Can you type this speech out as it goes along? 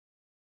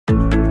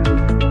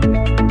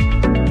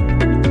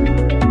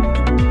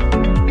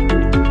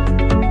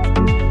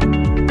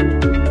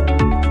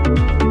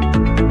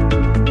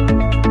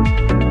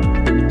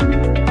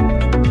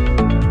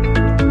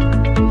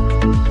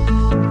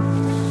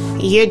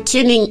You're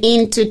tuning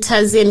in to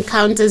Tassie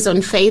Encounters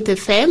on Faith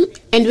FM,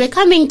 and we're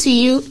coming to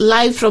you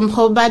live from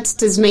Hobart,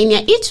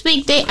 Tasmania, each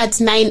weekday at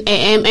 9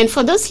 a.m. And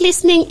for those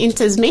listening in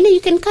Tasmania,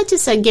 you can catch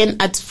us again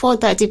at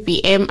 4:30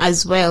 p.m.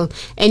 as well.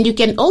 And you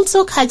can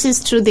also catch us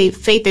through the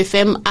Faith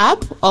FM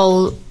app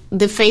or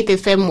the Faith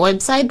FM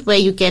website, where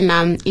you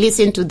can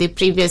listen to the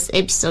previous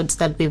episodes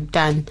that we've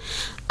done.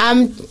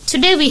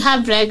 Today we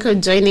have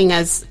Rajko joining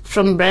us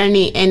from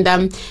Brunei, and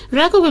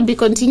Rajko will be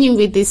continuing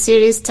with the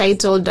series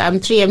titled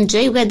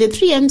 3MJ, where the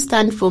 3M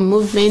stand for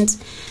movement,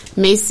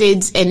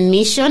 message, and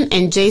mission,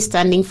 and J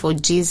standing for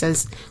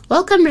Jesus.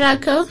 Welcome,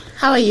 Rajko.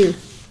 How are you?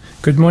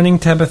 Good morning,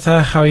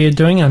 Tabitha. How are you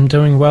doing? I'm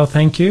doing well,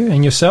 thank you.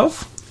 And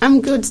yourself?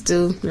 I'm good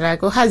too,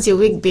 Rajko. How's your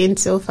week been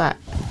so far?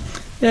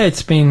 Yeah,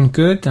 it's been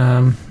good.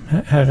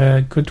 Had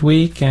a good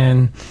week,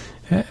 and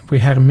we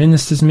had a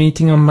ministers'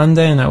 meeting on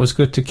Monday, and that was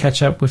good to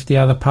catch up with the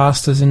other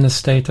pastors in the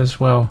state as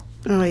well.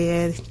 Oh,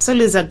 yeah. It's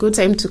always a good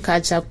time to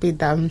catch up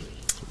with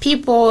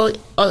people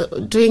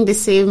doing the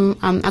same,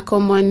 a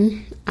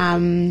common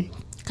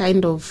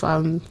kind of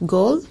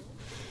goal.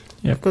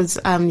 Yep. Because,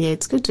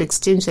 it's good to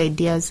exchange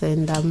ideas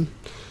and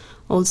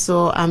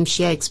also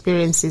share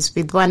experiences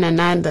with one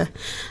another.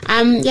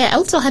 I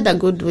also had a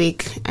good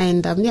week,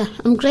 and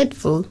I'm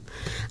grateful.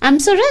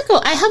 So,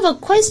 Rajko, I have a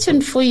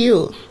question for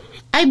you.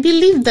 I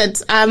believe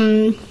that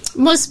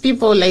most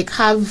people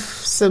have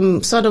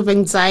some sort of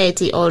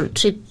anxiety or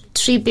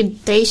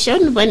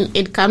trepidation when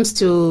it comes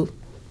to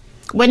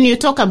when you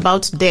talk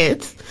about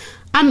death.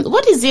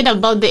 What is it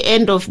about the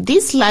end of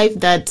this life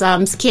that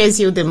scares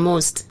you the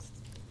most?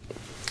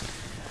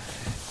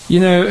 You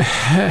know,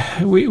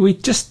 we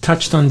just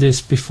touched on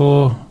this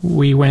before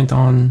we went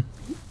on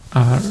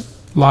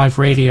live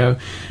radio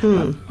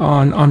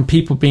on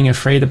people being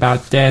afraid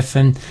about death,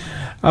 and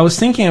I was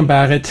thinking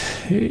about it.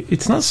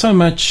 It's not so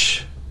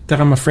much that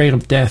I'm afraid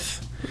of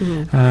death.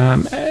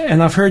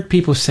 And I've heard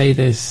people say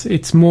this.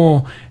 It's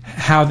more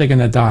how they're going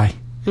to die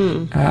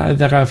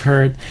that I've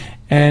heard.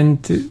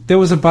 And there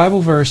was a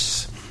Bible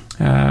verse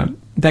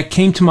that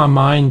came to my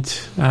mind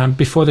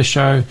before the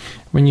show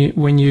when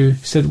you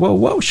said, well,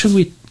 what should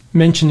we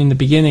mention in the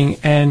beginning?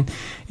 And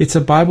it's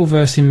a Bible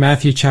verse in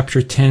Matthew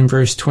chapter 10,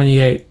 verse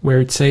 28,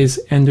 where it says,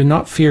 "And do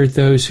not fear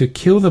those who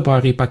kill the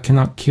body but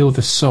cannot kill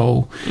the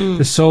soul.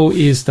 The soul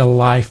is the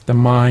life, the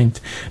mind.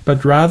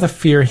 But rather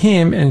fear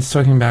him," and it's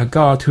talking about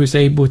God, "who is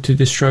able to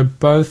destroy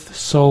both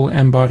soul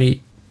and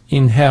body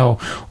in hell."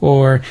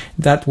 Or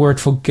that word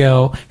for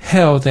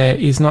hell there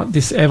is not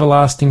this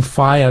everlasting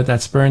fire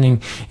that's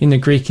burning. In the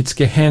Greek, it's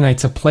Gehenna.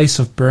 It's a place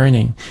of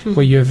burning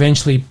where you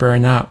eventually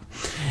burn up.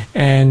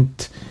 And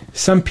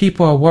some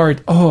people are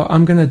worried,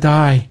 I'm going to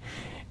die.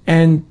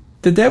 And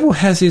the devil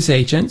has his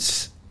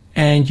agents,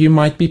 and you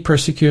might be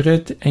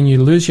persecuted and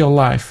you lose your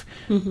life.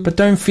 But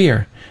don't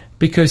fear,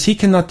 because he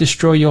cannot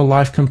destroy your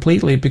life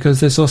completely, because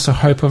there's also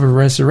hope of a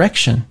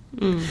resurrection.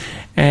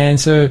 And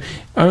so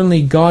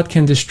only God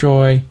can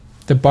destroy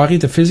the body,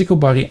 the physical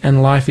body,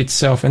 and life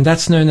itself. And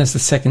that's known as the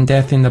second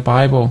death in the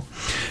Bible.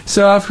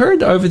 So I've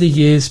heard over the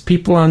years,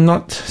 people are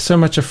not so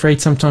much afraid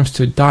sometimes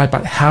to die,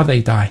 but how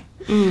they die.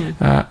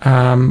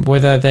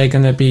 Whether they're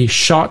going to be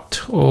shot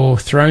or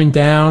thrown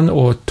down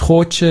or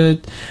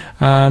tortured.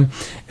 And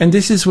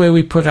this is where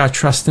we put our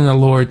trust in the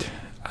Lord.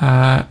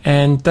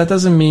 And that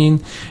doesn't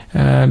mean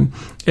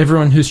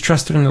everyone who's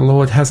trusted in the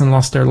Lord hasn't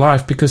lost their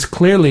life, because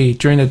clearly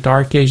during the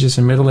Dark Ages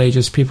and Middle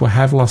Ages, people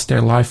have lost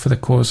their life for the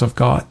cause of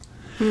God.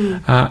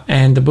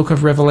 And the book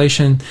of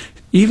Revelation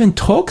even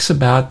talks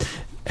about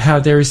how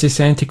there is this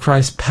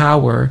Antichrist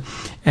power,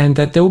 and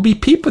that there will be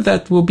people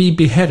that will be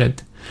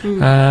beheaded.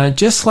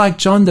 Just like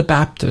John the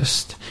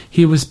Baptist,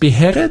 he was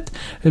beheaded,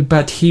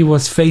 but he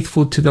was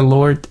faithful to the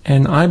Lord,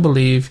 and I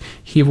believe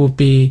he will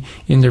be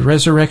in the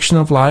resurrection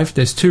of life.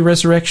 There's two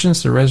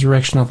resurrections, the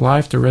resurrection of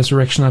life, the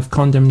resurrection of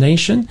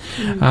condemnation.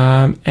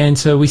 And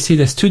so we see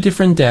there's two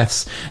different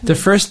deaths. The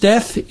first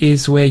death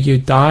is where you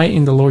die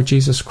in the Lord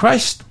Jesus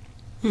Christ.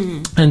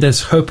 And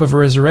there's hope of a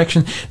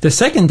resurrection. The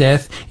second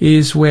death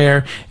is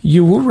where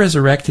you will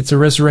resurrect. It's a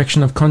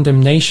resurrection of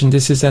condemnation.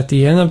 This is at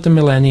the end of the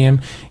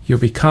millennium. You'll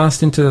be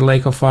cast into the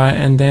lake of fire,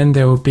 and then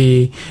there will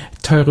be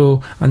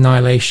total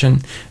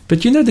annihilation.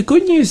 But the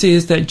good news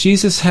is that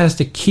Jesus has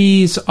the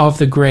keys of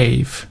the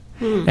grave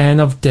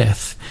and of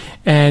death.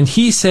 And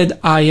he said,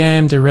 "I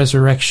am the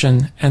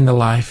resurrection and the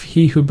life.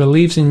 He who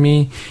believes in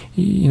me,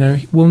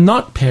 will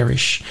not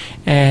perish."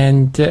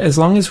 And as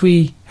long as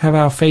we have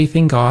our faith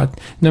in God,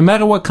 no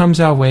matter what comes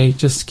our way,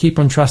 just keep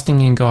on trusting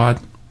in God.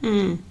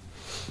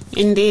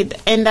 Indeed.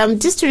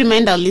 And just to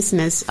remind our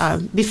listeners,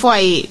 before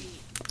I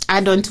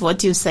add on to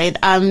what you said,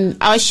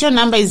 our show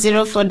number is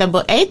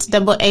 0488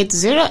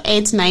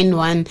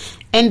 880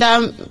 And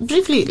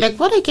briefly,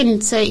 what I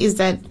can say is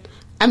that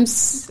I'm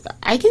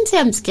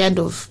scared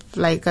of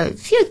a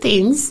few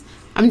things.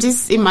 I'm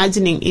just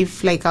imagining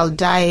if I'll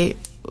die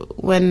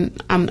when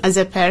as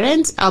a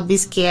parent, I'll be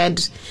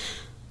scared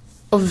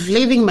of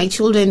leaving my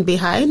children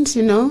behind,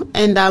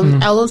 and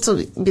I'll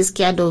also be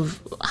scared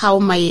of how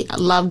my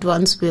loved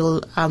ones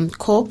will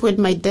cope with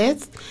my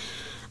death.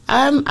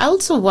 I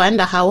also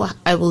wonder how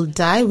I will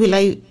die. Will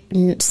I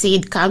see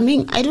it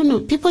coming? I don't know.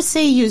 People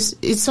say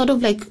it's sort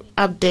of like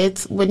a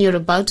death when you're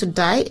about to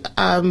die.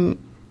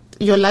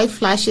 Your life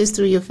flashes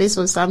through your face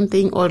or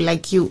something, or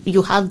like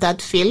you have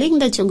that feeling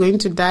that you're going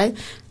to die.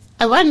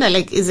 I wonder,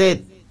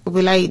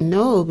 will I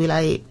know?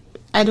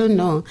 I don't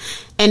know.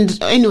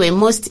 And anyway,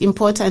 most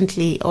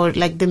importantly, or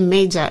like the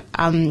major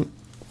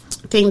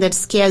thing that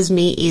scares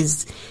me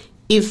is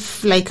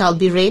if I'll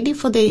be ready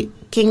for the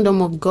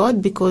kingdom of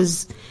God,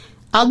 because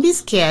I'll be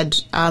scared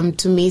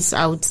to miss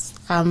out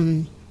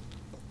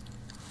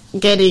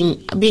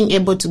being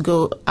able to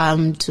go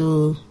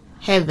to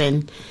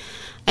heaven.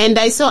 And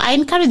I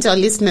encourage our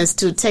listeners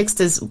to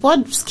text us,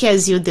 what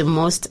scares you the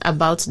most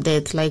about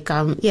death?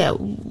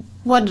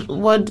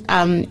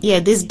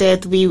 This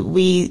death,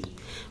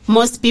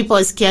 most people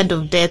are scared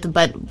of death,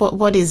 but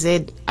what is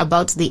it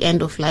about the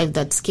end of life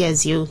that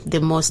scares you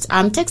the most?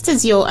 Text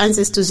us your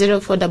answers to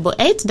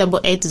 0488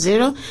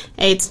 880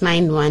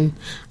 891.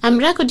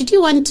 Rajko, did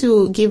you want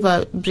to give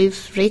a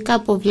brief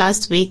recap of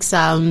last week's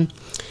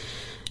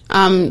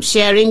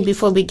sharing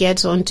before we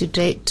get on to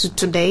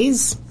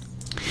today's?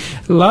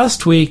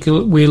 Last week,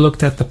 we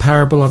looked at the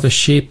parable of the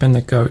sheep and the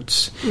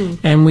goats,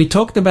 and we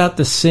talked about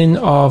the sin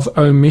of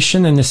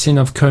omission and the sin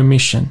of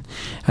commission.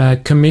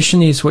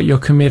 Commission is what you're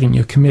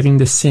committing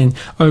the sin.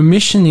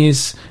 Omission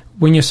is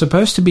when you're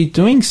supposed to be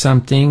doing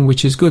something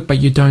which is good, but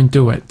you don't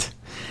do it.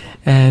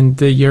 And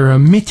you're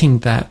omitting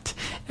that.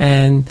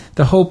 And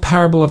the whole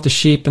parable of the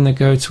sheep and the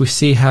goats, we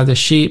see how the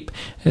sheep,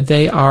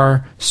 they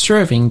are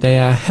serving, they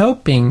are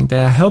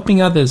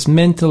helping others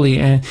mentally,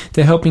 and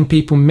they're helping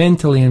people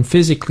mentally and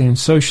physically and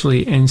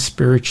socially and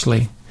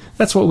spiritually.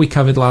 That's what we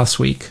covered last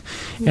week.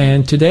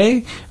 And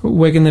today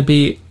we're going to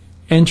be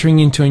entering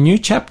into a new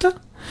chapter.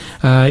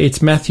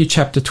 It's Matthew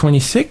chapter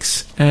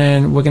 26,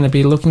 and we're going to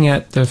be looking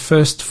at the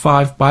first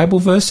 5 Bible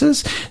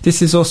verses.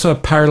 This is also a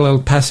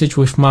parallel passage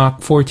with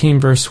Mark 14,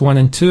 verse 1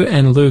 and 2,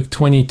 and Luke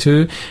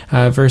 22,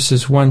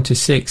 verses 1 to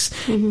 6.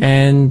 Mm-hmm.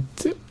 And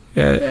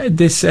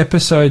this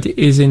episode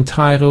is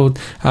entitled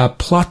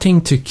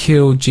Plotting to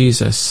Kill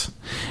Jesus.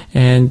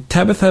 And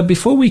Tabitha,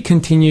 before we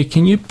continue,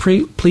 can you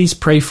please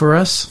pray for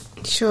us?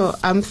 Sure.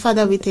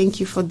 Father, we thank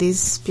you for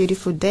this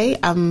beautiful day.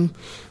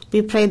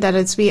 We pray that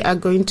as we are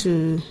going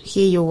to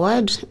hear your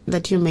word,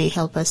 that you may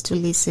help us to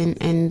listen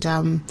and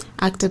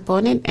act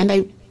upon it. And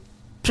I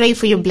pray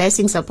for your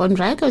blessings upon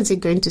Rajko as he's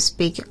going to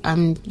speak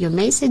your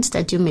message,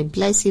 that you may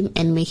bless him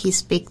and may you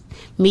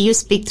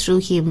speak through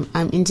him.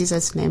 In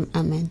Jesus' name,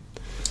 amen.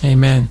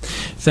 Amen.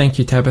 Thank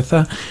you,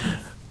 Tabitha.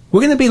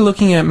 We're going to be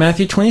looking at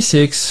Matthew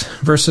 26,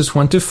 verses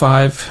 1 to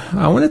 5.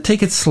 I want to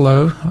take it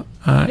slow.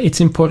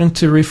 It's important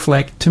to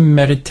reflect, to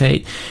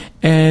meditate.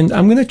 And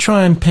I'm going to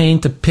try and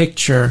paint a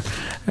picture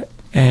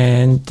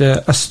and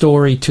a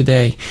story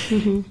today.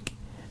 Mm-hmm.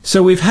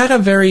 So we've had a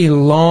very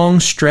long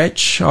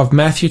stretch of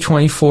Matthew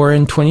 24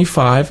 and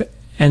 25,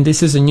 and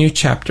this is a new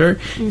chapter.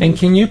 Mm-hmm. And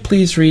can you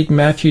please read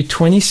Matthew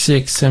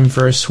 26 and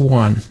verse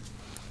 1?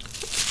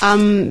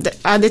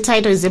 The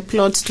title is A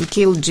Plot to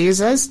Kill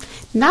Jesus.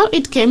 Now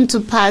it came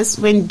to pass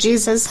when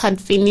Jesus had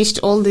finished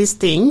all these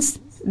things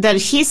that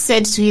he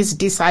said to his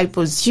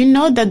disciples, you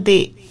know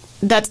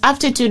that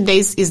after 2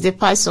 days is the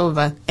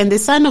Passover, and the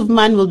Son of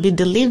Man will be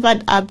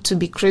delivered up to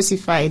be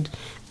crucified.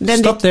 Then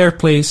Stop there,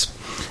 please.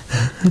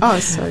 Oh,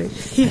 sorry.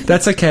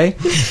 That's okay.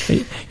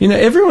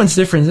 Everyone's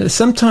different.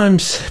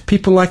 Sometimes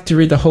people like to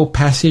read the whole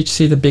passage,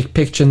 see the big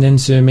picture, and then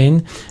zoom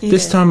in. Yeah.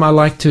 This time I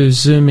like to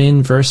zoom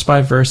in verse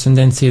by verse and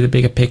then see the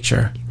bigger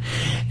picture.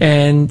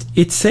 And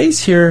it says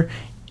here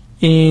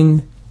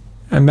in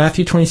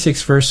Matthew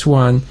 26, verse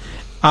 1,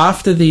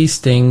 after these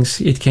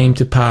things it came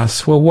to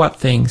pass. Well, what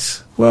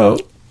things? Well,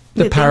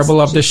 the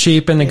parable of the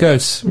sheep and the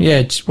goats.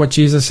 Yeah, what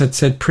Jesus had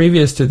said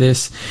previous to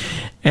this.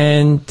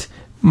 And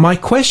my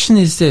question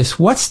is this: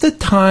 what's the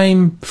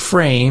time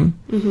frame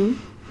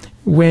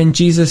when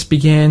Jesus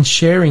began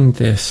sharing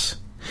this?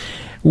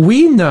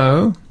 We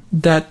know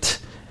that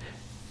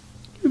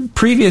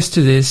previous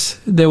to this,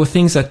 there were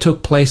things that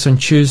took place on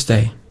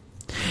Tuesday.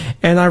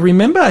 And I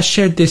remember I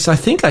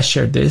think I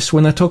shared this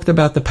when I talked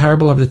about the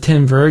parable of the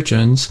 10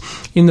 virgins.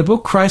 In the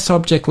book Christ's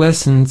Object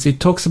Lessons, it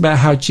talks about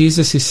how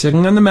Jesus is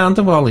sitting on the Mount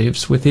of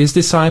Olives with his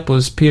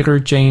disciples, Peter,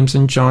 James,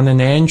 and John,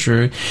 and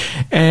Andrew.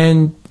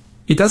 And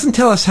it doesn't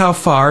tell us how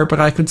far,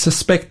 but I could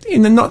suspect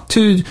in the not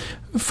too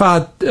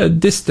far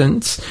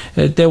distance,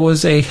 there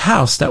was a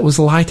house that was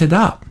lighted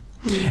up.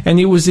 Mm. And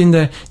it was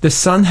the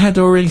sun had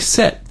already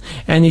set,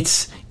 and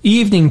it's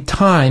evening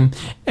time,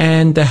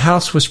 and the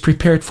house was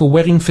prepared for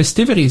wedding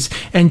festivities.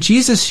 And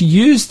Jesus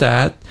used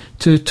that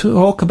to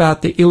talk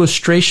about the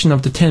illustration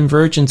of the 10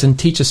 virgins and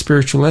teach a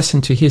spiritual lesson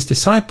to his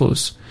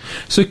disciples.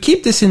 So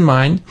keep this in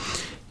mind.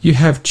 You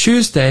have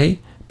Tuesday,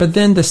 but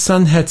then the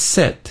sun had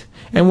set.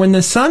 And when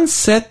the sun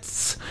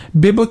sets,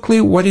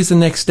 biblically, what is the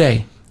next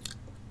day?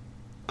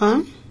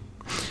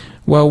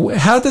 Well,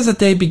 how does a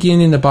day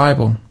begin in the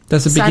Bible?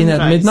 Does it begin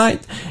at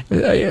midnight,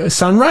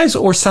 sunrise,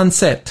 or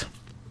sunset?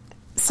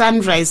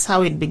 Sunrise,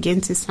 how it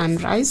begins is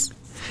sunrise.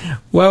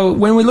 Well,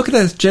 when we look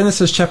at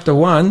Genesis chapter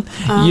 1,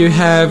 you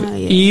have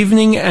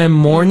evening and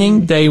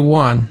morning, day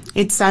 1.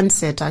 It's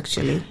sunset,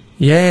 actually.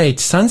 Yeah,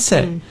 it's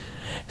sunset.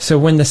 So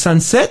when the sun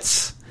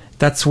sets,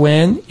 that's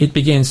when it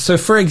begins. So,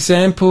 for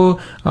example,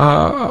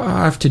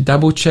 I have to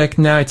double check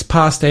now. It's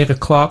past 8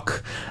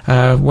 o'clock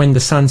when the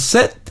sun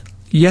set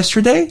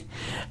yesterday,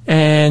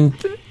 and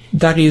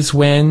that is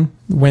when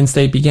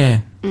Wednesday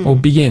began or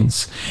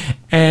begins.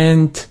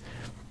 And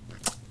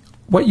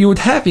what you would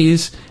have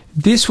is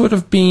this would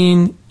have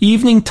been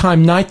evening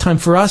time, nighttime.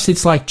 For us,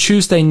 it's like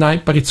Tuesday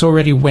night, but it's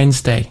already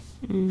Wednesday.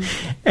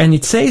 And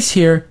it says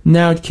here,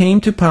 now it came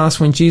to pass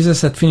when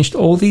Jesus had finished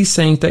all these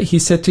sayings that he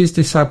said to his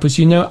disciples,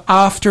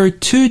 after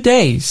 2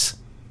 days.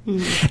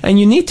 And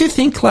you need to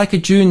think like a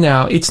Jew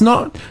now. It's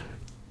not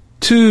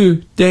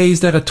 2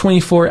 days that are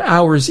 24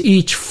 hours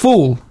each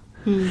full.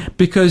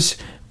 Because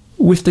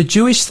with the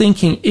Jewish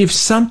thinking, if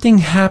something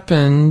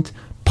happened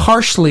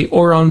partially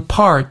or on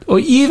part, or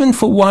even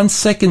for 1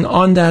 second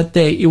on that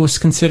day, it was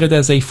considered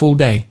as a full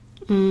day.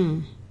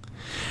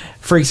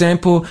 For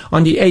example,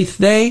 on the 8th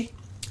day,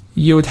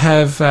 you would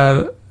have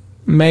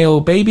male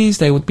babies,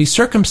 they would be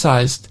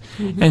circumcised.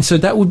 And so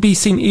that would be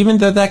seen, even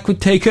though that could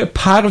take a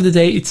part of the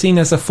day, it's seen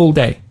as a full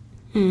day.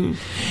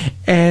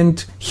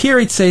 And here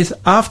it says,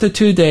 after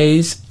 2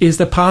 days is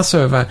the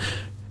Passover.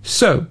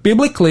 So,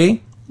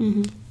 biblically,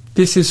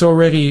 this is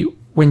already,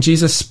 when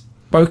Jesus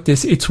spoke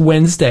this, it's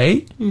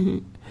Wednesday.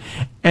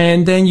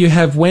 And then you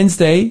have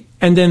Wednesday,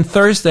 and then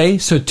Thursday,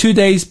 so 2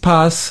 days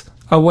pass,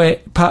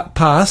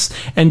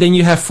 and then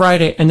you have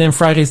Friday, and then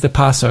Friday is the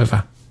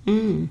Passover.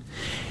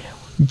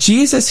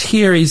 Jesus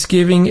here is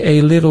giving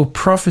a little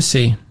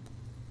prophecy.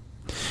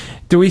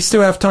 Do we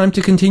still have time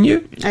to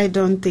continue? I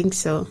don't think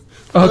so.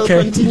 Okay.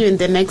 We'll continue in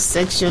the next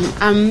section.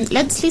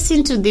 Let's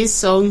listen to this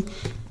song,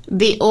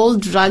 The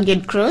Old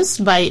Rugged Cross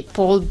by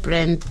Paul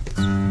Brent.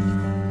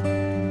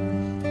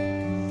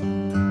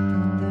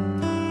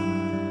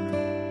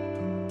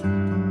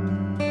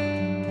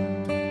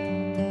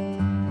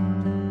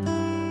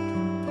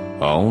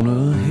 On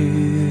a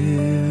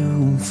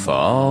hill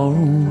far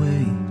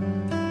away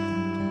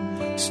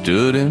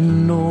stood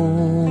an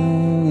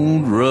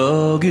old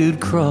rugged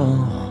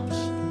cross,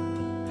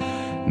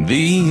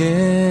 the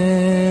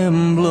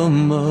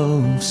emblem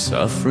of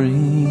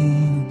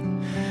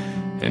suffering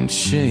and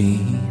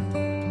shame.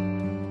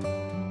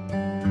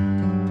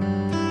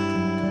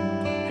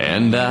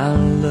 And I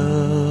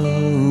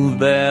love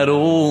that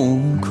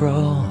old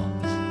cross,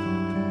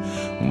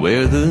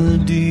 where the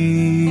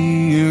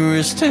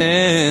dearest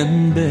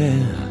and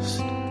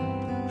best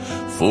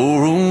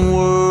for a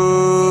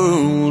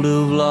world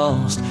of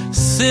lost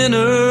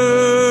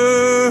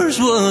sinners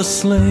was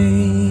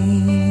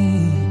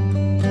slain.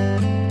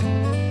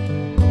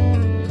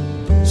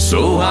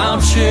 So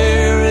I'll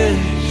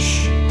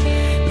cherish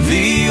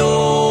the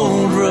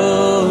old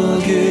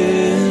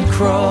rugged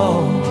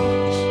cross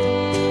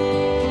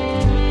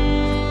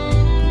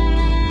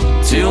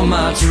till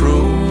my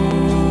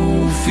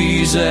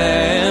trophies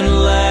at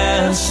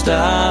last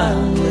I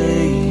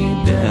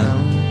lay down.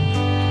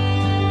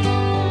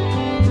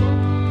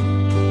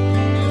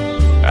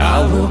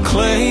 I will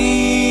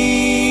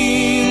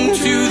cling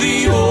to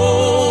the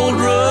old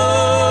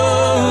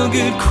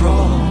rugged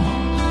cross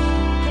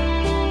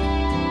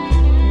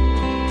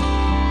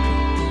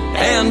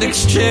and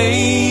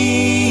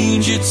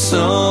exchange it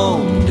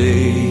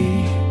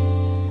someday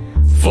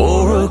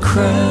for a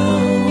crown.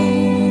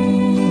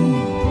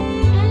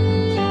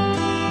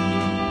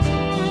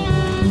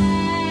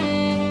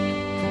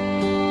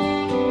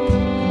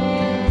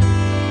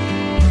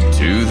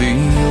 To the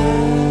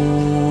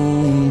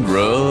old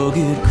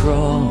rugged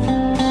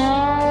cross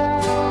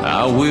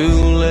I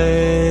will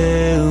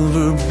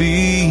ever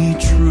be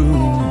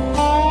true.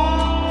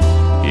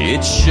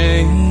 Its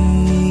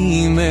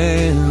shame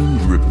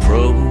and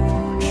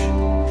reproach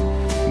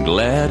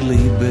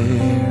gladly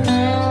bear.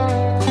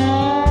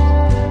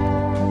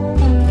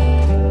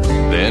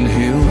 Then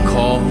he'll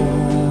call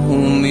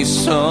me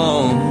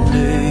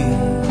someday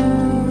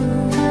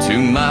to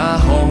my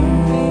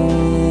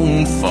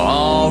home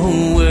far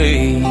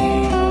away,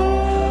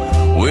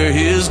 where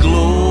his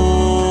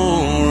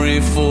glory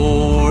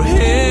forever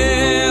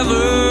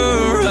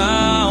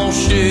I'll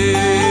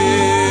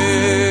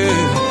share.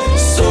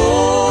 So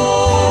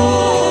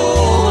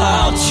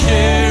I'll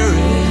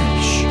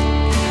cherish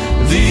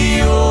the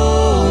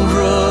old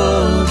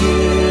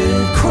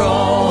rugged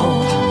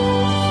cross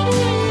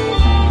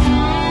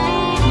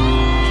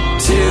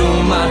till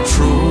my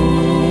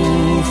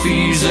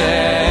trophies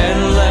at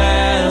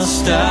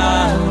last I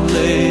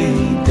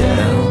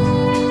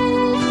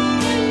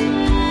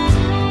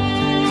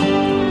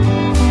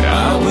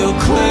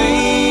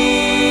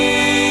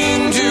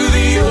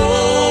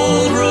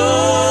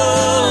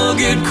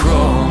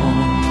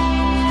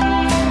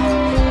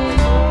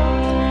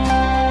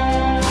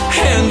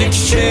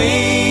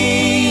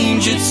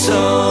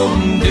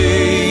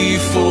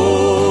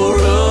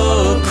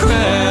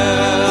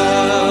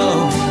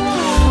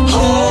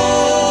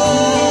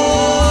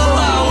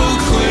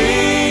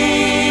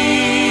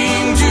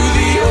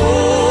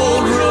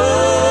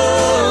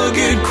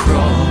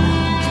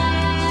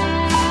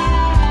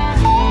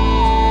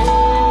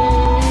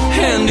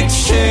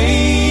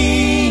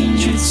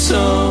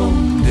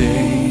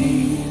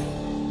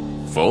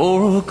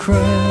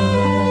crown.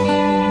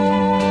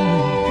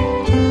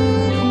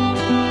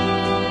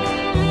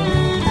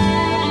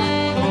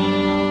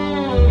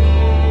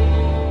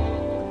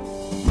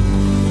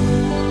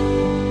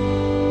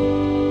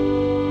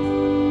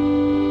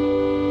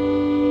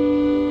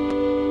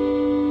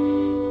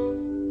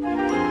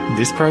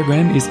 This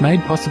program is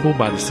made possible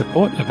by the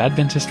support of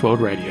Adventist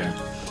World Radio.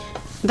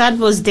 That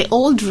was The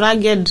Old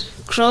Rugged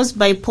Cross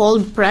by Paul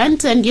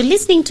Brandt, and you're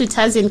listening to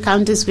Taz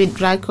Encounters with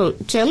Rajko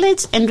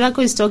Celic, and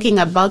Rajko is talking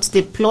about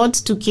the plot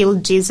to kill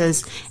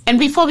Jesus. And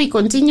before we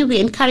continue, we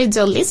encourage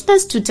our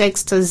listeners to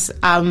text us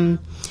send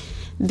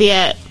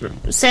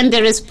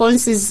their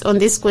responses on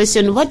this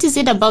question: what is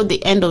it about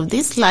the end of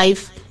this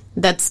life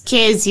that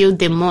scares you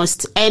the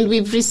most? And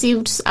we've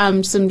received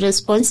some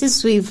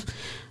responses. We've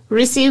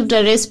received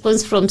a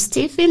response from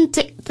Stephen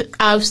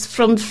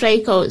from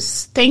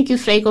Freckles. Thank you,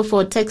 Freckles,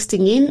 for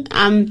texting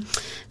in.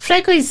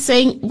 Freckles is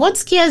saying, what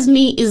scares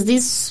me is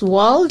this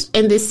world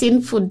and the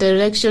sinful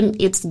direction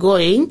it's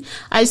going.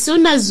 As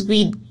soon as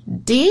we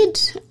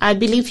I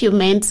believe you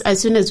meant as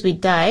soon as we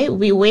die,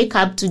 we wake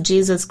up to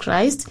Jesus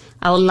Christ,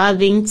 our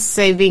loving,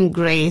 saving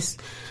grace.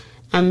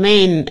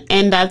 Amen.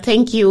 And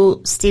thank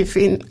you,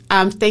 Stephen.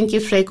 Thank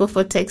you, Freckles,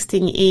 for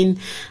texting in.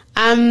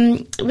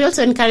 We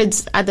also encourage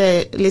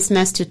other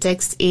listeners to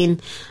text in.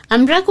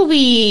 Rajko,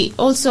 we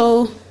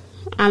also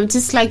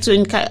just like to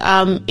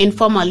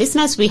inform our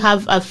listeners we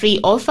have a free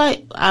offer,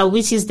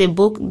 which is the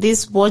book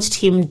This Watched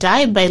Him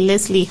Die by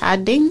Leslie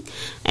Harding,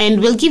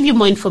 and we'll give you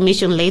more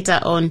information later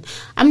on.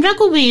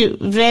 Rajko, we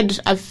read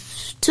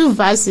 2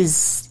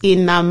 verses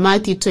in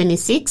Matthew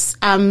 26.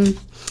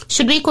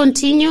 Should we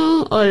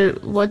continue, or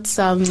what's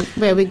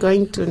where are we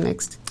going to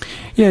next?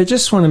 Yeah, I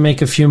just want to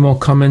make a few more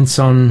comments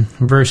on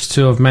verse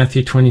 2 of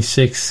Matthew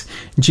 26.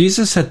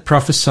 Jesus had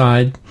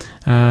prophesied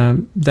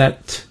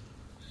that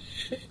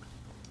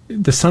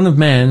the Son of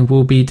Man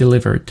will be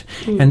delivered.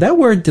 And that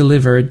word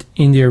delivered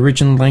in the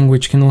original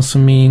language can also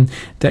mean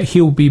that he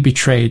will be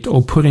betrayed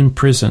or put in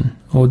prison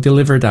or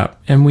delivered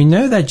up. And we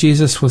know that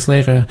Jesus was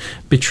later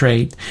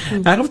betrayed.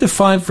 Out of the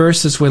 5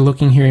 verses we're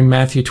looking here in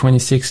Matthew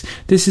 26,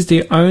 this is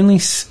the only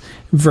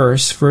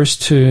verse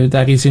 2,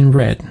 that is in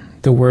red,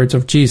 the words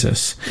of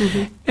Jesus.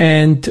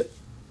 And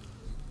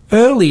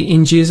early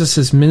in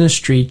Jesus'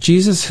 ministry,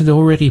 Jesus had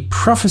already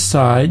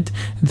prophesied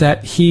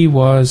that he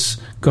was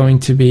going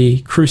to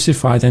be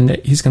crucified and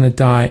that he's going to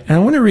die. And I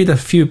want to read a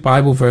few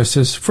Bible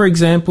verses. For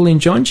example, in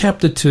John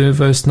chapter 2,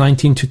 verse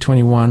 19 to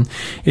 21,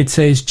 it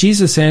says,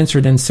 Jesus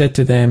answered and said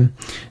to them,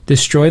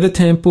 destroy the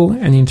temple,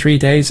 and in 3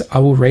 days I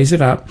will raise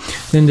it up.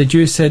 Then the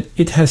Jews said,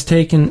 it has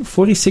taken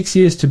 46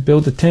 years to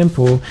build the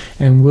temple,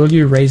 and will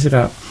you raise it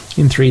up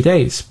in 3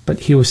 days?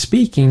 But he was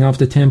speaking of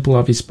the temple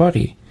of his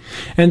body.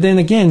 And then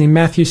again in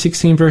Matthew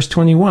 16 verse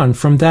 21,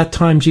 from that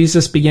time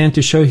Jesus began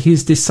to show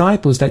his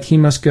disciples that he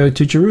must go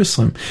to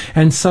Jerusalem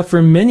and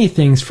suffer many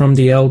things from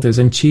the elders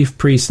and chief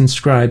priests and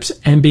scribes,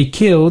 and be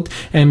killed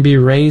and be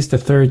raised the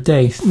 3rd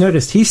day.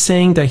 Notice he's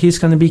saying that he's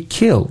going to be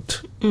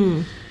killed.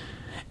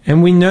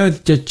 And we know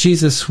that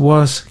Jesus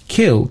was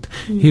killed.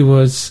 He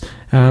was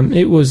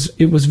it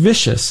was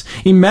vicious.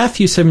 In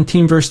Matthew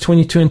 17 verse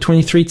 22 and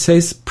 23, it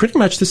says pretty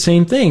much the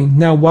same thing.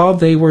 Now while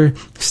they were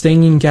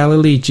staying in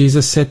Galilee,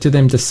 Jesus said to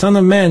them, the Son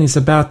of Man is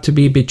about to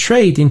be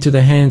betrayed into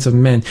the hands of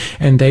men,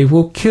 and they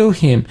will kill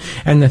him.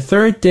 And the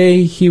 3rd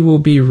day he will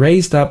be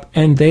raised up.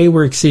 And they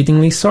were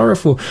exceedingly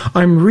sorrowful.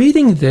 I'm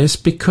reading this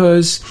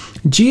because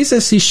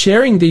Jesus is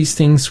sharing these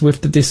things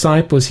with the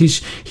disciples.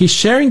 He's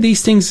sharing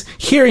these things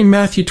here in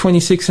Matthew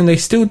 26, and they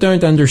still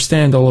don't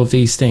understand all of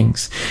these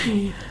things.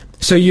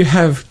 So you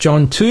have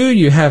John 2,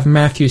 you have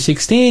Matthew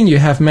 16, you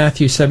have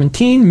Matthew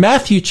 17.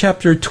 Matthew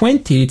chapter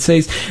 20, it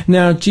says,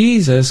 now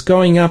Jesus,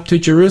 going up to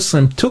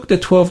Jerusalem, took the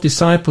 12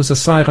 disciples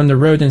aside on the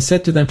road and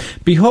said to them,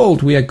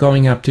 behold, we are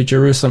going up to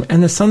Jerusalem,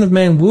 and the Son of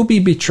Man will be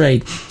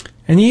betrayed.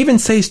 And he even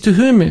says to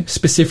whom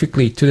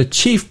specifically? To the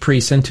chief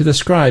priests and to the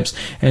scribes.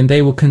 And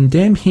they will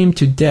condemn him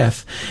to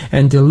death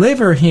and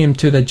deliver him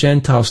to the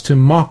Gentiles to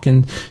mock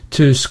and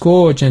to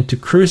scourge and to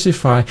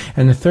crucify.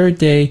 And the 3rd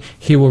day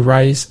he will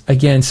rise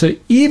again. So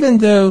even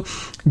though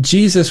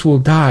Jesus will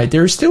die,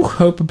 there is still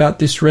hope about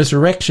this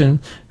resurrection.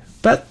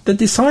 But the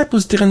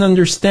disciples didn't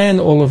understand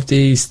all of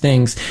these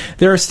things.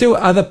 There are still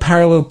other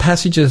parallel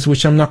passages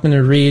which I'm not going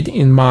to read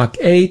in Mark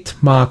 8,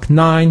 Mark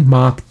 9,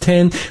 Mark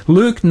 10,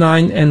 Luke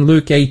 9, and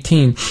Luke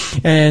 18.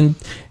 And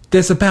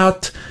there's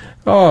about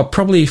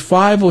probably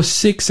 5 or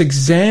 6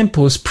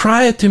 examples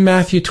prior to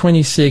Matthew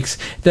 26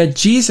 that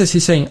Jesus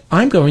is saying,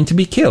 I'm going to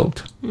be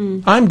killed.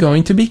 I'm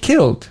going to be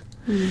killed.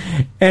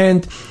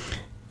 And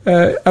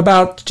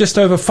about just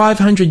over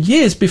 500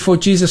 years before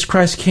Jesus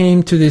Christ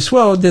came to this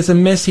world, there's a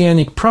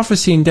messianic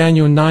prophecy in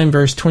Daniel 9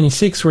 verse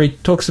 26 where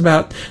it talks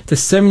about the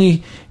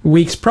 70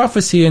 weeks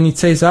prophecy, and it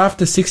says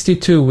after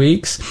 62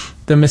 weeks,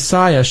 the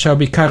Messiah shall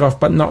be cut off,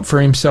 but not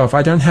for himself.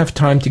 I don't have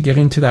time to get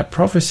into that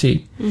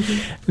prophecy.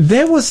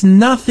 There was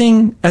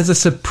nothing as a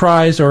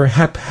surprise or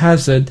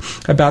haphazard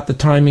about the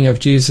timing of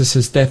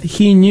Jesus' death.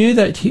 He knew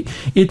that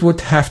it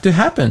would have to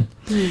happen.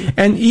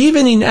 And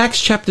even in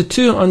Acts chapter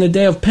 2, on the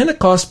day of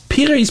Pentecost,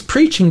 Peter is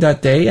preaching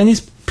that day, and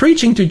he's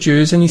preaching to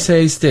Jews, and he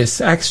says this,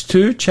 Acts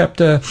 2,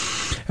 chapter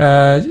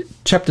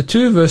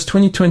 2, verse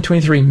 22 and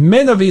 23,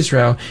 Men of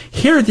Israel,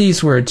 hear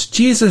these words,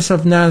 Jesus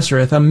of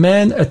Nazareth, a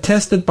man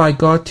attested by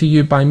God to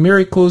you by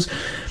miracles,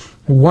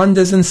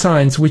 wonders and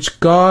signs, which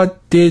God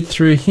did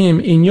through him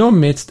in your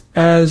midst,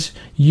 as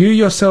you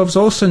yourselves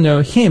also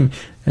know him.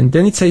 And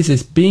then it says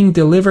this, being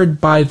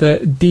delivered by the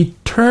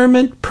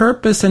determined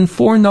purpose and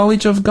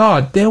foreknowledge of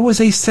God. There was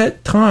a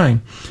set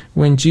time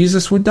when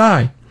Jesus would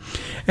die.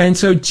 And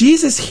so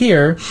Jesus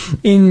here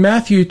in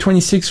Matthew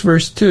 26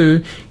 verse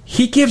 2,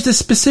 he gives a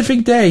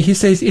specific day. He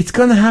says it's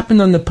going to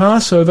happen on the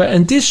Passover,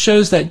 and this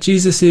shows that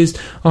Jesus is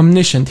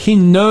omniscient. He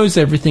knows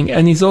everything,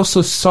 and he's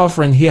also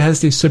sovereign. He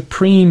has the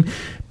supreme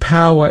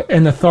power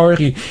and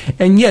authority.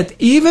 And yet,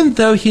 even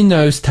though he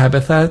knows,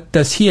 Tabitha,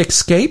 does he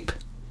escape?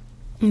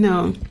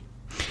 No.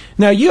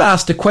 Now, you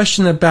asked a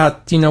question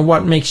about,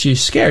 what makes you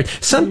scared.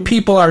 Some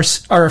people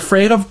are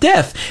afraid of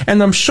death,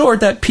 and I'm sure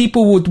that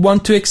people would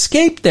want to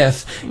escape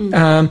death.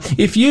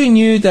 If you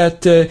knew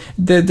that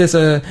there's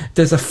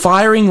a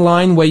firing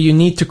line where you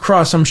need to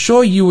cross, I'm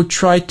sure you would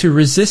try to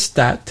resist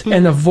that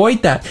and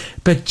avoid that.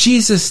 But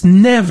Jesus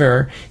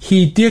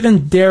he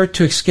didn't dare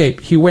to escape.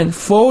 He went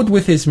forward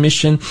with his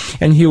mission,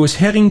 and he was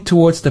heading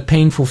towards the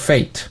painful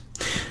fate.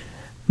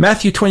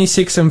 Matthew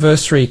 26 and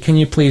verse 3, can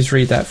you please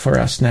read that for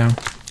us now?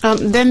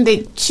 Then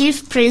the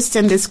chief priests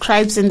and the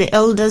scribes and the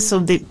elders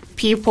of the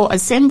people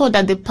assembled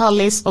at the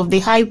palace of the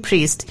high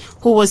priest,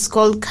 who was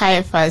called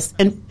Caiaphas.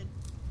 And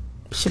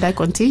should I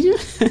continue?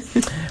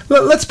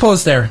 Let's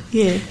pause there.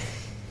 Yeah.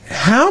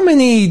 How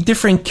many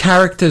different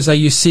characters are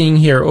you seeing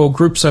here, or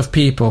groups of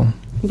people?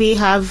 We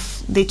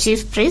have the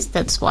chief priest,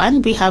 that's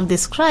one. We have the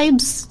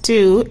scribes,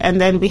 2. And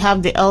then we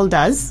have the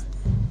elders,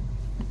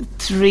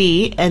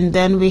 3. And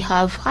then we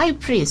have high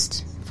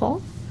priest,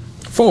 4.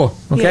 4,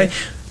 okay. Yeah.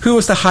 Who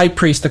was the high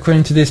priest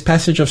according to this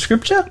passage of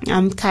scripture?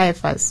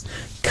 Caiaphas.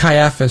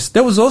 Caiaphas.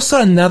 There was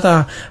also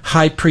another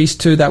high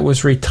priest too that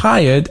was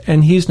retired,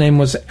 and his name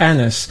was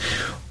Annas.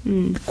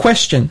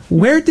 Question,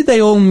 where did they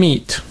all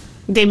meet?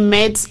 They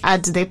met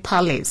at the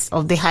palace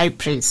of the high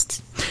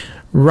priest.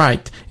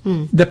 Right.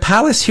 The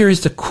palace here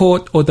is the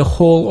court or the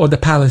hall or the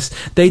palace.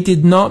 They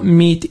did not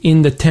meet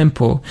in the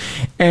temple.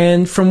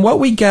 And from what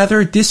we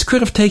gather, this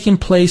could have taken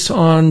place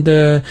on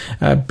the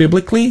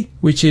biblically,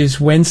 which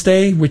is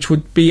Wednesday, which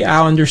would be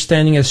our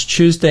understanding as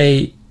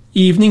Tuesday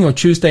evening or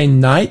Tuesday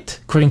night,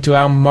 according to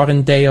our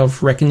modern day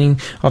of reckoning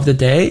of the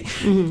day.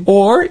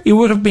 Or it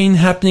would have been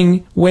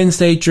happening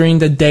Wednesday during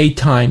the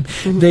daytime.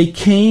 They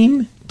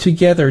came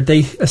together. They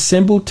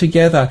assembled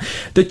together.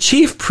 The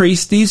chief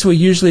priests, these were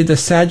usually the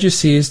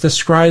Sadducees. The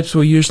scribes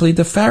were usually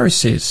the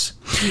Pharisees.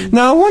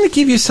 Now, I want to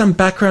give you some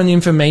background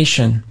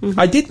information.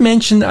 I did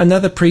mention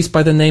another priest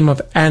by the name of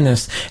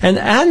Annas. And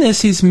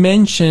Annas is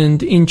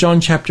mentioned in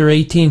John chapter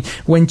 18.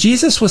 When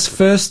Jesus was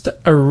first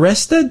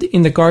arrested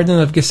in the Garden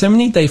of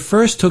Gethsemane, they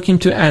first took him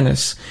to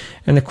Annas.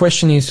 And the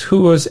question is,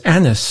 who was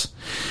Annas?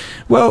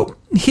 Well,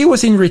 he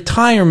was in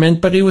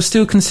retirement, but he was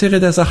still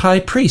considered as a high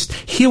priest.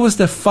 He was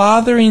the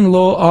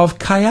father-in-law of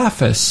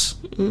Caiaphas.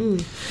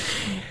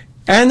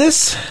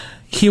 Annas,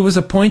 he was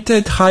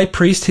appointed high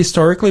priest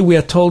historically. We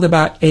are told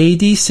about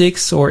AD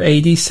 6 or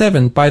AD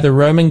 7 by the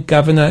Roman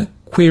governor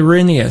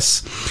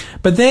Quirinius.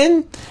 But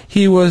then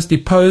he was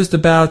deposed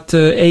about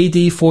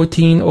AD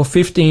 14 or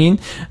 15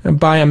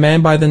 by a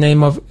man by the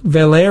name of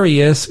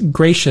Valerius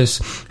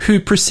Gracius, who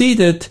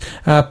preceded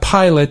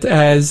Pilate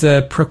as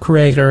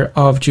procurator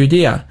of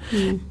Judea.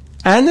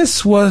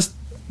 Annas was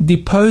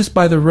deposed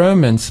by the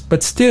Romans,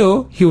 but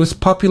still he was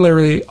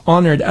popularly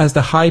honored as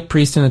the high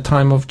priest in the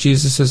time of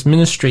Jesus'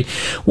 ministry.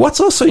 What's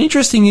also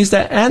interesting is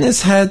that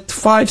Annas had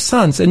 5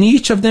 sons, and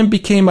each of them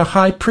became a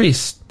high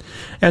priest,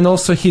 and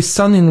also his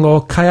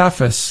son-in-law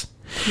Caiaphas.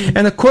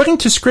 And according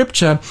to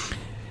scripture,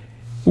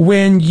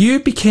 when you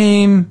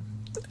became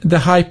the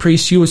high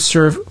priest, you would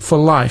serve for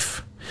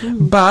life.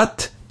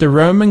 But the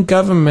Roman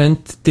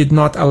government did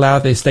not allow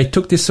this. They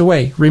took this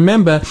away.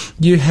 Remember,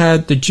 you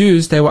had the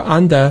Jews, they were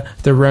under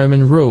the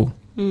Roman rule.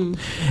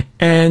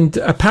 And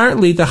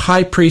apparently the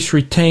high priest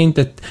retained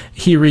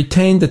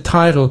the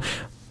title.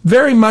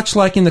 Very much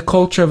like in the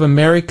culture of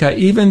America,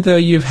 even though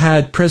you've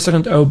had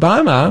President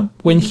Obama,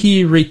 when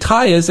he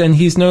retires and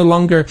he's no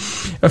longer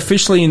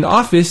officially in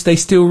office, they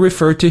still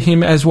refer to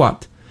him as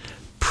what?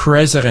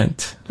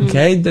 President.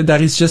 Okay?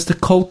 That is just the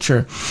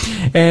culture.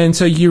 And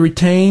so you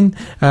retain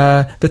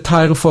the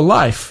title for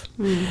life.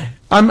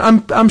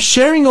 I'm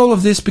sharing all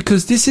of this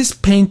because this is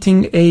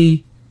painting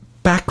a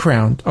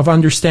background of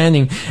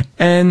understanding.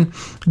 And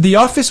the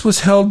office was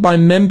held by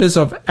members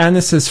of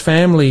Annas's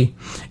family,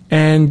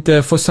 and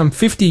for some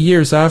 50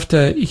 years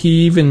after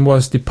he even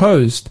was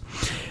deposed.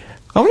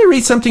 I want to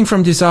read something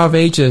from Desire of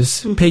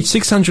Ages, page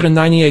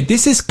 698.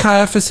 This is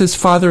Caiaphas'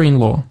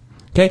 father-in-law.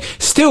 Okay.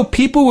 Still,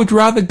 people would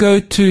rather go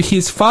to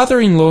his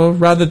father-in-law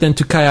rather than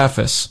to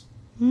Caiaphas.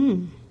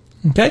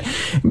 Okay.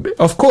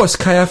 Of course,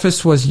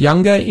 Caiaphas was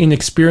younger,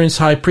 inexperienced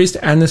high priest.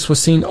 Annas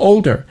was seen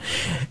older.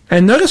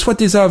 And notice what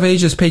Desire of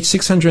Ages, page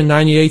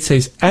 698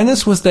 says.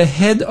 Annas was the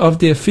head of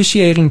the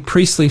officiating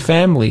priestly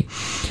family.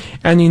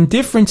 And in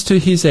difference to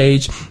his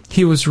age,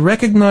 he was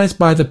recognized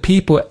by the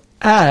people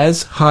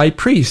as high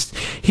priest.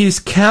 His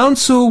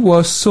counsel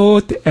was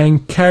sought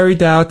and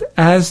carried out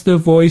as the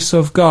voice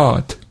of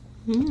God.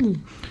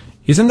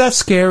 Isn't that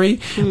scary?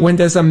 When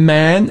there's a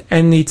man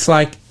and it's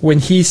like when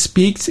he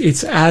speaks,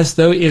 it's as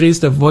though it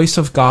is the voice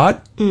of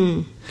God.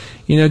 You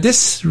know,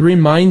 this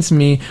reminds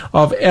me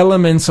of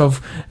elements of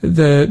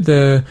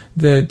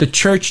the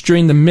church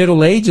during the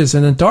Middle Ages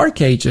and the Dark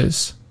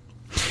Ages.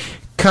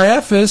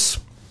 Caiaphas,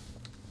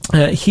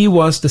 he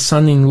was the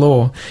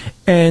son-in-law,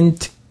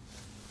 and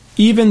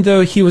even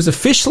though he was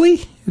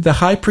officially the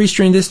high priest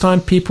during this time,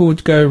 people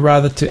would go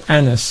rather to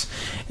Annas.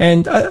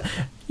 And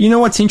you know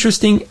what's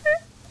interesting?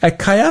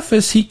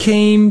 Caiaphas, he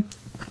came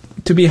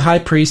to be high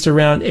priest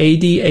around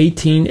AD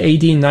 18,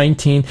 AD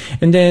 19,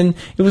 and then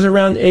it was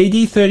around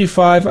AD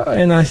 35,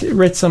 and I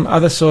read some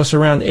other source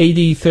around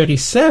AD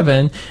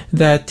 37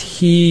 that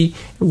he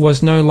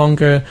was no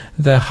longer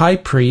the high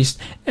priest.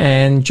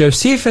 And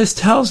Josephus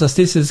tells us,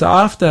 this is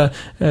after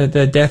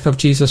the death of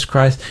Jesus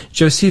Christ,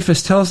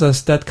 Josephus tells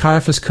us that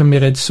Caiaphas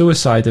committed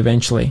suicide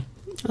eventually.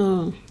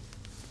 Oh.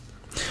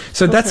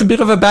 So that's a bit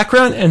of a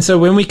background, and so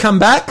when we come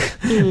back,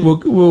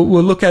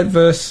 we'll look at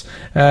verse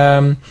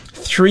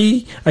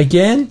 3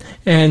 again,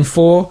 and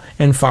 4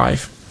 and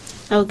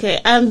 5.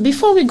 Okay.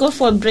 Before we go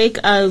for a break,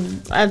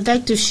 I'd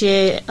like to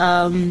share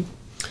some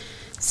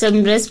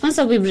response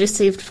that we've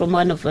received from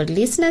one of our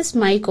listeners,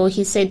 Michael.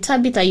 He said,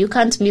 Tabitha, you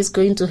can't miss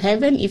going to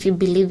heaven if you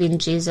believe in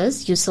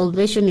Jesus. Your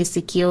salvation is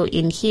secure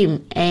in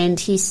him. And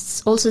he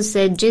also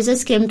said,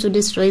 Jesus came to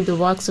destroy the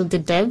works of the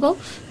devil,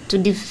 to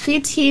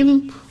defeat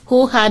him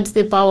who had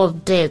the power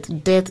of death.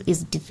 Death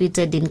is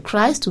defeated in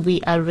Christ.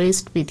 We are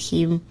raised with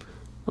him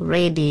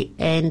already.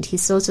 And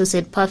he's also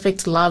said,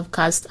 perfect love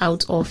casts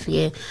out all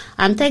fear.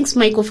 Thanks,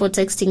 Michael, for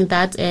texting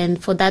that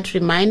and for that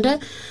reminder.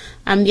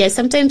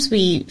 Sometimes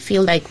we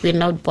feel like we're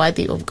not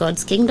worthy of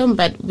God's kingdom,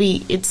 but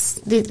we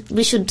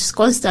should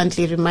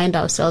constantly remind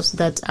ourselves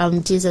that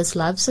Jesus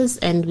loves us,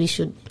 and we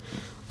should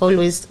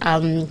always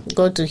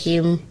go to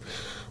him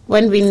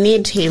when we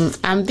need him.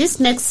 This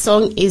next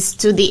song is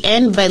To the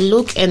End by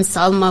Luke and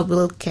Salma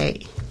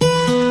Wilke.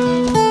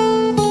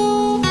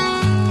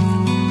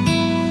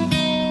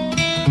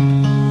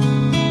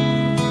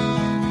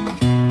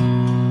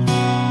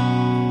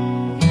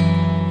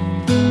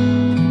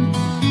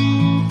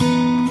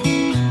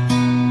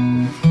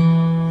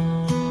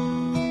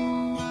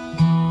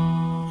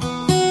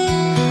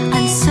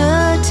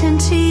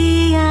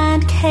 Uncertainty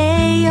and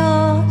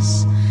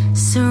chaos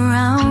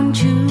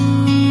surround you.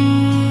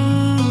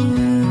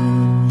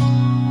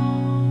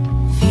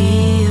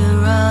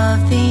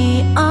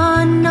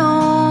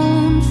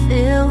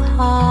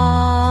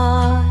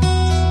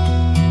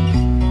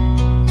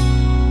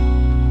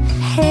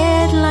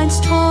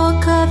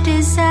 Talk of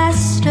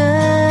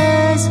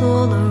disasters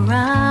all around,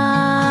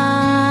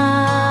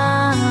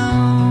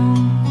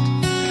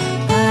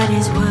 but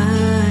his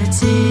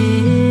words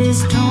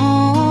is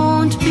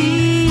don't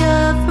be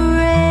afraid.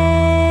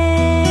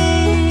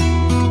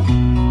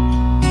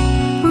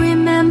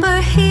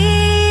 Remember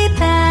he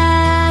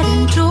that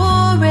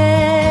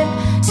endureth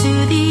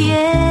to the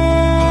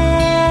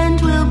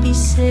end will be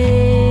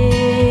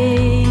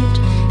saved.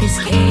 His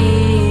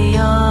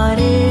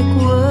chaotic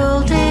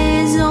world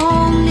is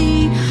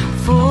only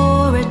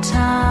for a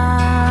time.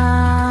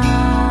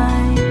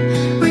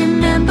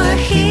 Remember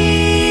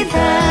he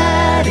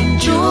that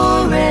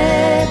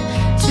endureth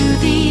to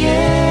the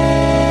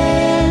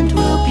end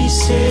will be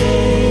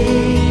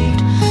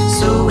saved.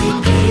 So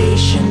wait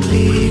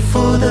patiently,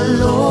 for the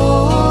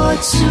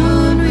Lord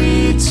soon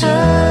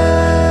return.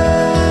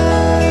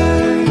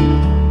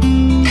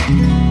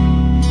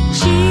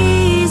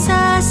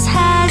 Jesus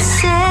has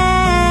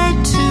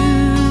said to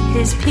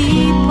his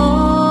people,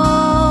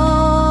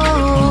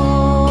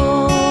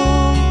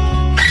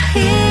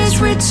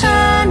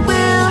 return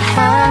will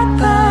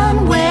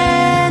happen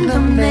when the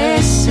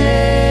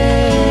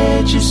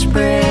message is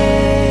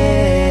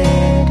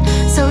spread.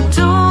 So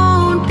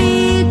don't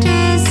be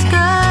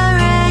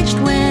discouraged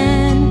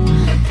when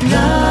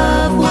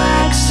love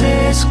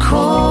waxes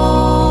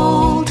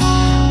cold,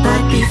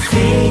 but be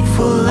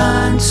faithful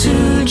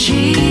unto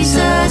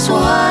Jesus.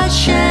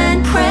 Watch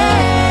and pray.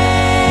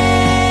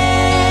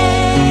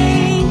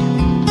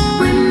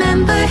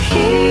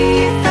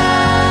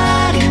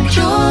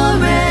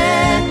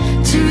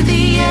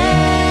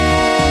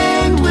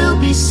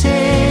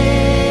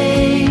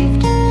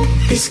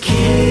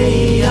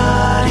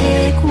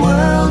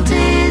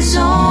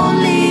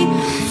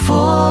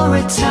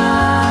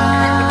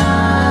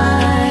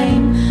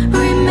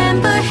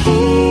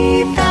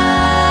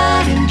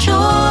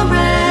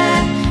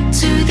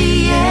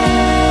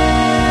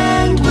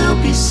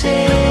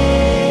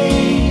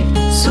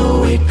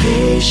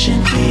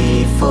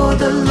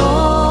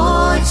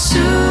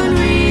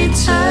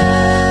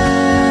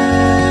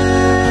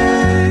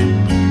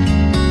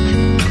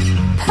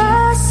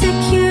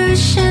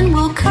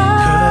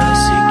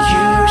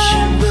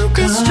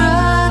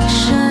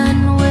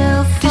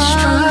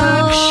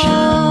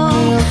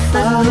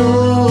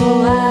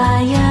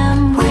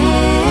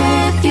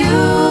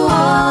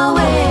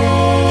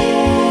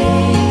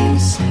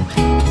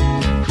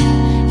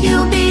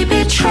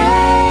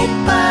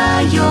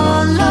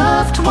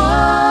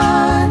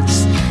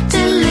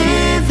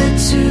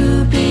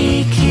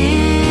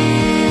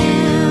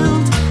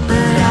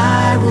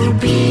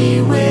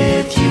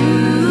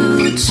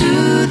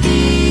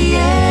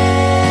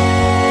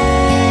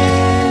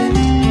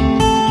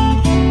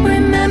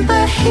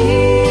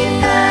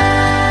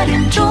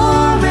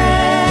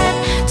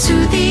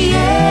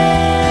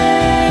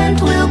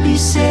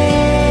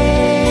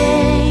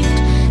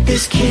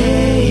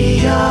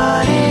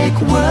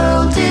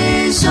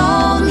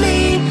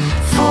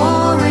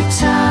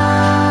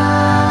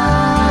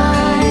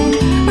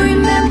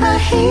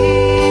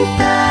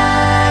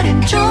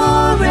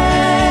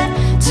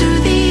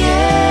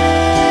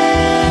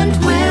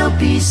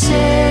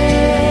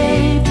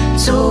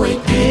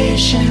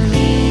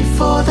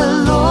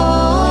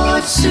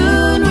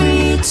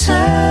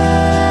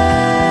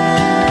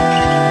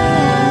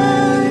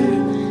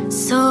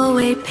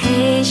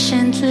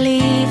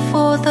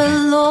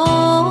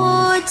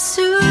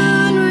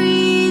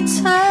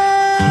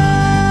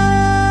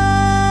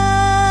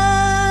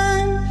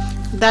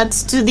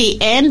 That's To the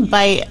End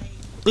by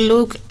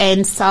Luke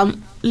and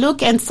Salma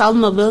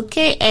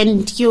Wilke,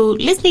 and you're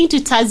listening to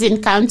Taz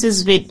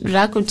Encounters with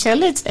Rajko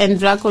Celic, and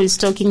Rajko is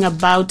talking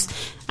about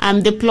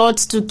the plot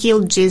to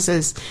kill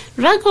Jesus.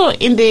 Rajko,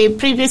 in the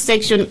previous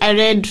section, I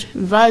read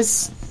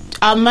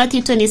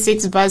Matthew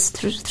 26, verse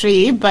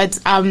 3, but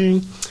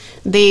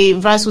the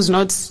verse was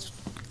not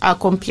a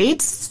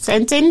complete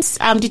sentence.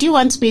 Did you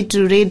want me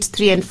to read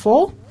 3 and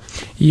 4?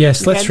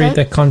 Yes, let's read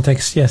the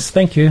context. Yes,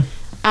 thank you.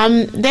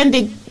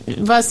 Then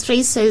verse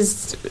 3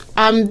 says,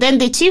 Then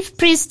the chief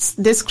priests,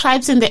 the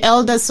scribes, and the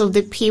elders of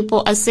the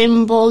people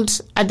assembled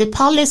at the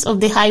palace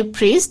of the high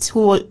priest,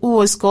 who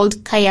was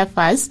called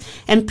Caiaphas,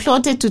 and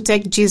plotted to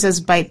take Jesus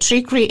by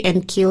trickery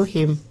and kill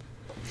him.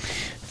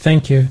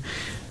 Thank you.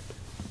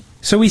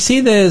 So we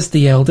see there's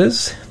the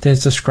elders,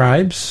 there's the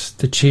scribes,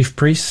 the chief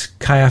priests,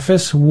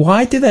 Caiaphas.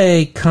 Why do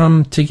they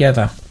come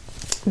together?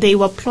 They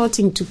were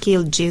plotting to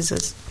kill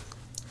Jesus.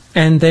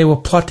 And they were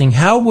plotting.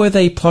 How were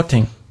they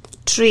plotting?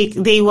 Trick.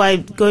 They were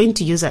going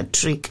to use a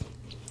trick.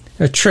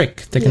 A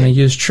trick. They're going to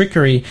use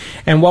trickery.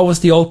 And what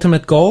was the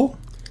ultimate goal?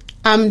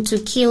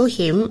 To kill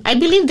him. I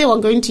believe they were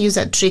going to use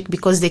a trick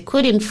because they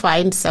couldn't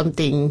find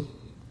something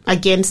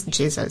against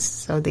Jesus.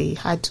 So they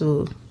had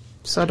to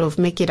sort of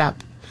make it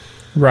up.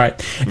 Right.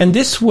 And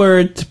this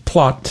word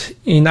plot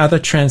in other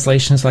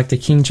translations like the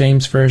King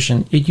James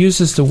Version, it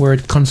uses the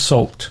word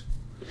consult.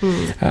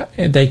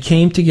 They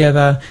came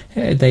together,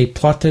 they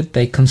plotted,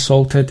 they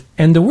consulted,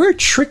 and the word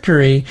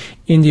trickery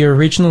in the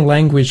original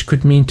language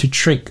could mean to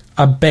trick,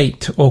 a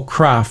bait or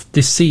craft,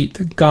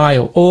 deceit,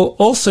 guile, or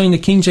also in the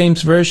King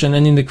James Version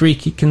and in the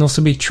Greek it can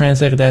also be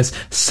translated as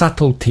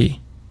subtlety.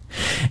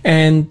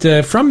 And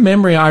from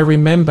memory, I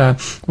remember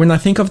when I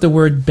think of the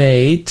word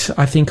bait,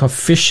 I think of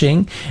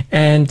fishing.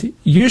 And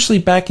usually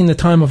back in the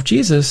time of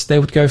Jesus, they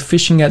would go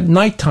fishing at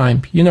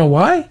nighttime. You know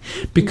why?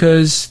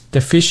 Because the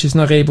fish is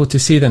not able to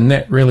see the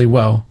net really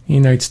well. You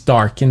know, it's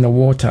dark in the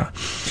water.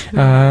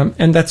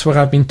 And that's what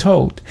I've been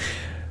told.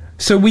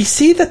 So we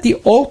see that the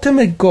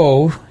ultimate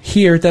goal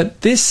here, that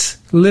this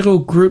little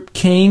group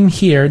came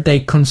here,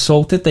 they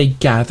consulted, they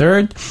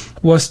gathered,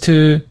 was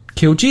to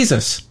kill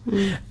Jesus.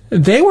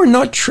 They were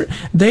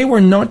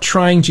not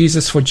trying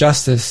Jesus for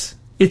justice.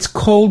 It's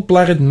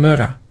cold-blooded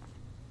murder.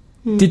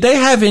 Did they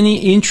have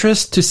any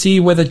interest to see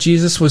whether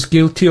Jesus was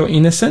guilty or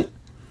innocent?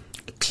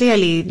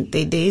 Clearly,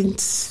 they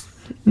didn't.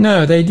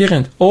 No, they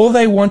didn't. All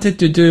they wanted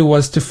to do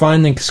was to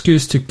find an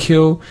excuse to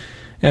kill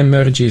and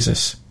murder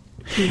Jesus.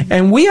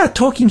 And we are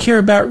talking here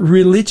about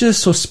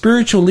religious or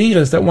spiritual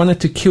leaders that wanted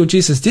to kill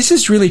Jesus. This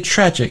is really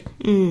tragic.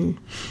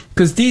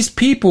 Because these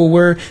people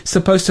were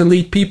supposed to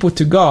lead people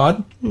to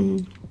God.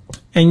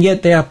 And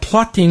yet they are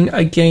plotting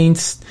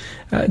against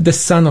the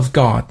Son of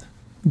God,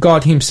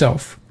 God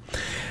himself.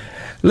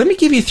 Let me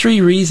give you 3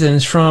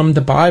 reasons from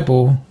the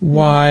Bible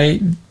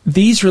why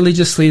these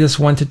religious leaders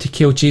wanted to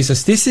kill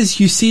Jesus.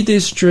 You see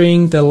this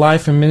during the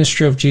life and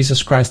ministry of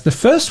Jesus Christ. The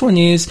first one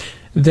is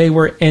they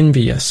were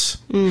envious.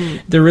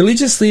 The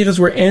religious leaders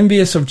were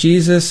envious of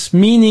Jesus,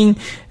 meaning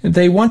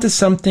they wanted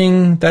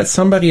something that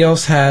somebody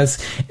else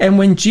has. And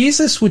when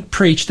Jesus would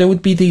preach, there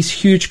would be these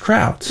huge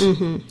crowds.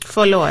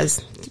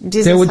 Followers.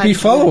 Jesus there would be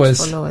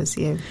followers.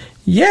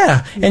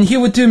 Yeah, and he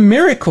would do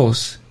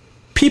miracles.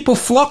 People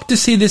flocked to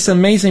see this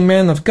amazing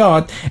man of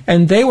God,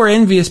 and they were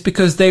envious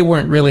because they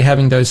weren't really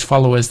having those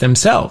followers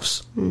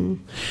themselves.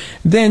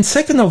 Then,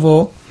 second of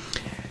all,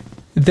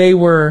 they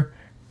were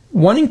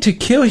wanting to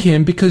kill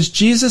him because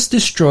Jesus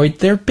destroyed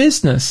their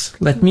business.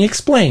 Let me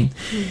explain.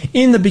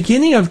 In the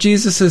beginning of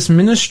Jesus'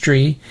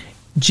 ministry,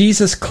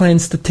 Jesus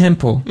cleansed the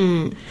temple.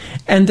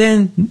 And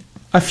then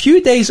a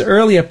few days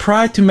earlier,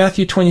 prior to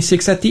Matthew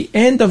 26, at the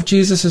end of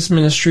Jesus'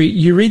 ministry,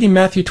 you read in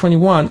Matthew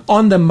 21,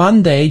 on the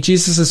Monday,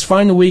 Jesus'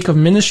 final week of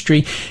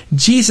ministry,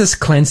 Jesus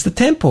cleansed the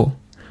temple.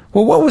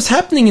 Well, what was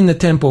happening in the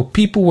temple?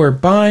 People were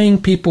buying,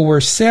 people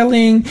were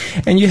selling,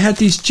 and you had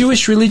these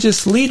Jewish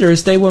religious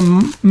leaders. They were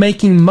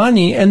making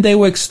money and they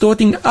were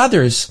extorting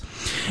others.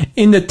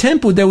 In the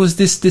temple, there was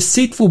this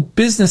deceitful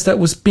business that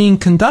was being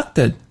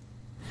conducted.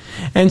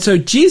 And so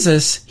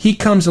Jesus, he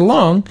comes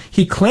along,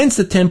 he cleansed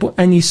the temple,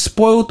 and he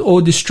spoiled or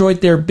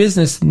destroyed their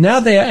business. Now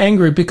they are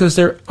angry because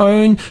their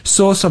own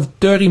source of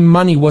dirty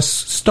money was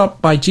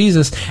stopped by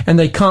Jesus, and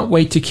they can't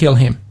wait to kill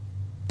him.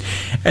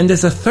 And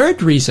there's a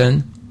third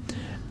reason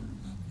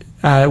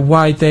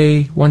why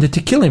they wanted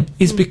to kill him,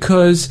 is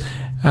because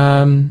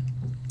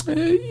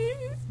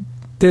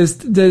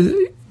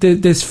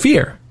there's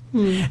fear.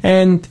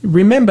 And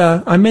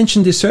remember, I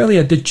mentioned this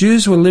earlier, the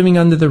Jews were living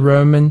under the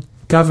Roman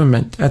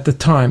government at the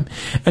time,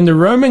 and the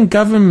Roman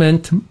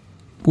government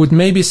would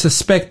maybe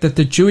suspect that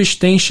the Jewish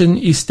nation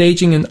is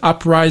staging an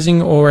uprising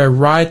or a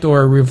riot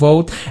or a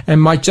revolt and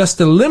might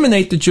just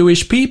eliminate the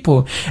Jewish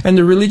people. And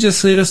the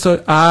religious leaders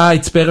thought,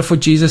 it's better for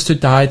Jesus to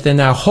die than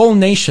our whole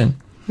nation.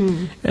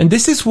 And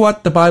this is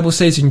what the Bible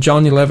says in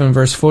John 11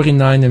 verse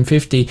 49 and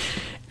 50.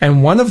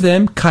 And one of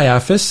them,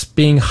 Caiaphas,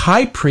 being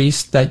high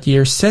priest that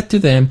year, said to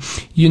them,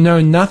 "You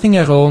know nothing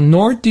at all,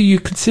 nor do you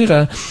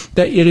consider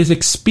that it is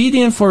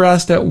expedient for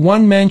us that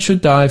one man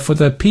should die for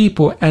the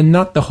people and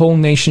not the whole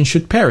nation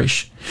should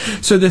perish."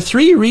 So the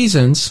three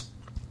reasons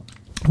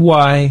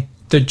why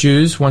the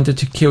Jews wanted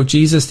to kill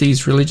Jesus,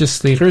 these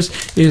religious leaders,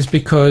 is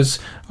because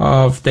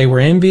of they were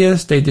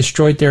envious, they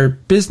destroyed their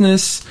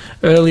business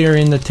earlier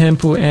in the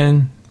temple,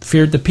 and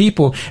feared the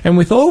people. And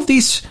with all of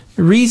these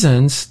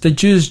reasons, the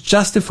Jews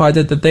justified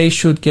it that they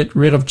should get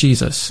rid of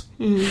Jesus.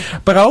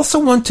 But I also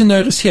want to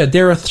notice here,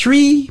 there are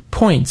 3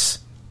 points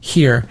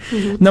here.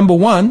 Number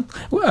one,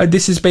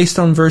 this is based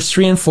on verse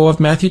 3 and 4 of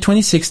Matthew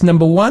 26.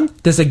 Number one,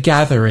 there's a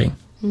gathering.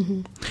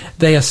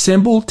 They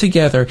assembled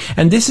together,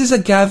 and this is a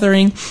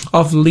gathering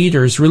of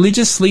leaders,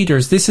 religious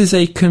leaders. This is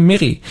a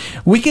committee.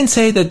 We can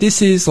say that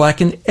this is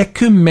like an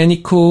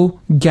ecumenical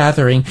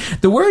gathering.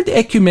 The word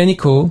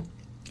ecumenical,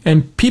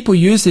 and people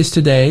use this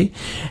today,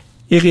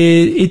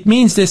 it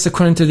means this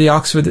according to the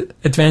Oxford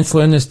Advanced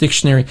Learners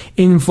Dictionary: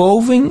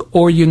 involving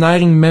or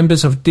uniting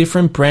members of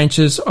different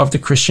branches of the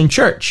Christian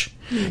church.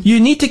 You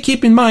need to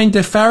keep in mind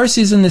the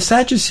Pharisees and the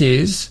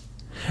Sadducees,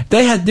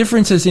 they had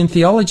differences in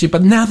theology,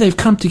 but now they've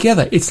come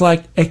together. It's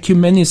like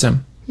ecumenism.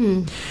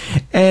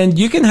 And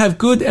you can have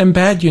good and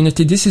bad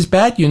unity. This is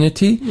bad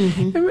unity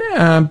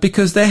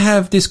because they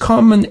have this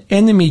common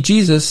enemy,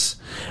 Jesus,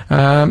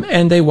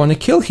 and they want to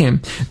kill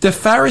him. The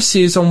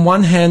Pharisees, on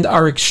one hand,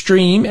 are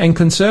extreme and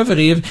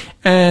conservative,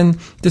 and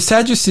the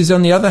Sadducees,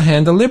 on the other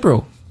hand, are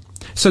liberal.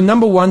 So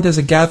number one, there's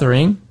a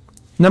gathering.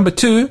 Number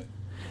two,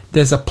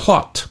 there's a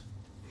plot.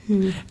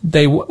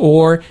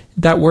 Or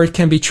that word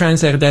can be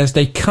translated as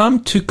they come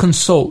to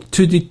consult,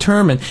 to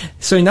determine.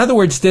 So in other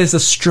words, there's a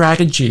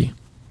strategy.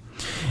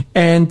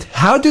 And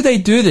how do they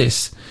do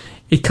this?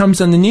 It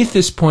comes underneath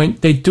this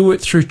point. They do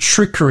it through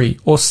trickery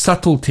or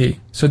subtlety.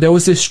 So there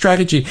was this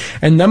strategy.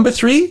 And number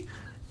three,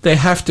 they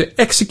have to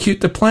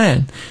execute the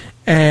plan.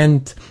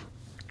 And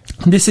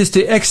this is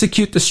to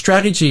execute the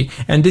strategy.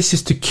 And this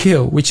is to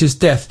kill, which is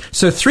death.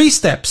 So 3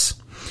 steps.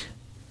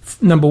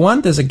 Number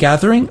one, there's a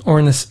gathering or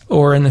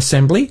an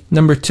assembly.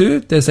 Number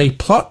two, there's a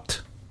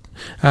plot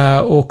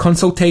or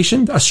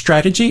consultation, a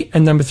strategy.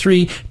 And number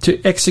 3,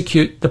 to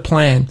execute the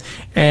plan.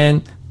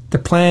 And the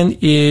plan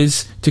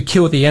is to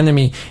kill the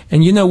enemy.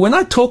 And you know, when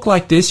I talk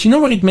like this, you know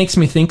what it makes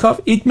me think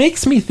of? It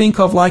makes me think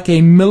of like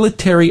a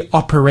military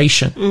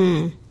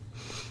operation.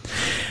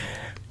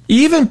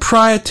 Even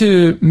prior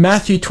to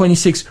Matthew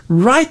 26,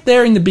 right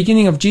there in the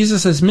beginning of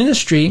Jesus'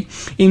 ministry,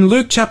 in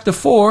Luke chapter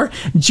 4,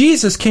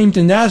 Jesus came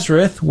to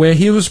Nazareth, where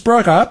he was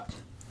brought up,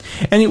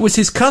 and it was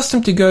his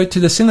custom to go to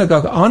the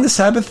synagogue on the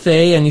Sabbath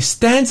day, and he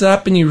stands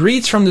up and he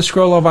reads from the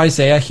scroll of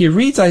Isaiah. He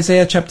reads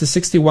Isaiah chapter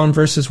 61,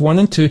 verses 1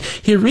 and 2.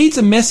 He reads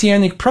a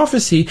messianic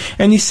prophecy,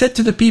 and he said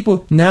to the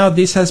people, "Now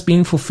this has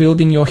been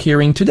fulfilled in your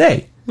hearing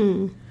today."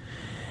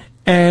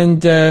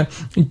 And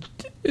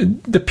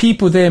the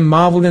people there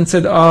marveled and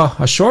said, "Oh,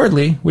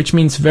 assuredly," which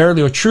means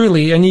verily or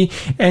truly.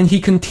 And he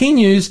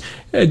continues,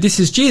 this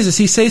is Jesus.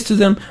 He says to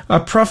them,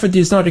 "A prophet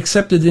is not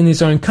accepted in his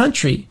own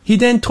country." He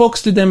then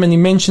talks to them and he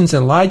mentions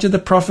Elijah the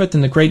prophet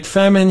and the great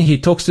famine. He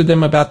talks to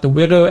them about the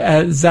widow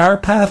at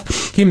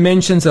Zarephath. He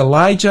mentions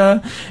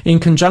Elijah in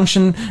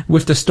conjunction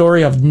with the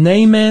story of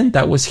Naaman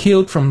that was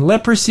healed from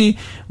leprosy.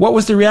 What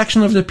was the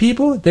reaction of the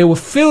people? They were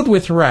filled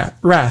with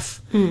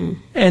wrath.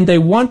 And they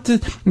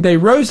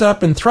rose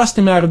up and thrust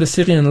him out of the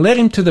city and led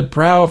him to the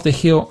brow of the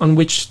hill on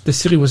which the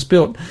city was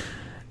built,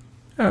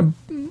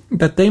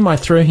 that they might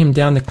throw him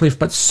down the cliff.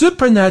 But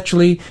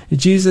supernaturally,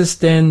 Jesus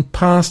then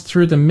passed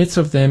through the midst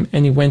of them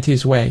and he went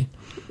his way.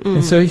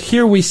 And so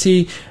here we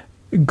see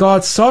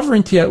God's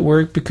sovereignty at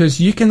work, because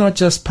you cannot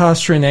just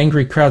pass through an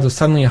angry crowd or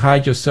suddenly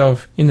hide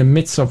yourself in the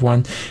midst of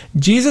one.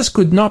 Jesus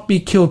could not be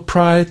killed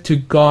prior to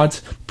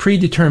God's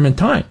predetermined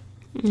time.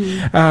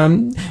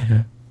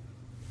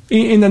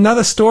 In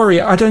another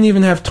story, I don't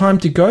even have time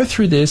to go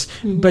through this,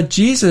 but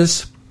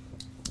Jesus,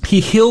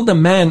 he healed a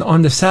man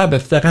on the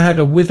Sabbath that had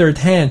a withered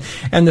hand.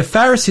 And the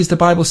Pharisees, the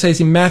Bible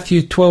says in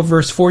Matthew 12,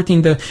 verse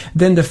 14,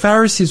 then the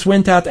Pharisees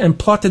went out and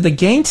plotted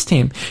against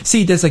him.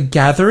 See, there's a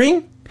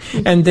gathering,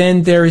 and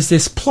then there is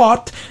this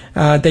plot.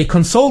 They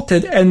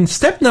consulted, and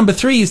step number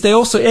 3 is they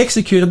also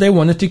executed. They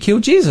wanted to kill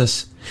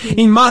Jesus.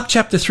 In Mark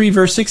chapter 3,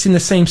 verse 6, in the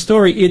same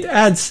story, it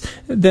adds,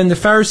 then the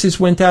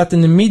Pharisees went out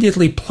and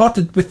immediately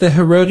plotted with the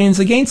Herodians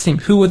against him.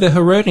 Who were the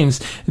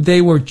Herodians?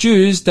 They were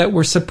Jews that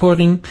were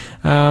supporting,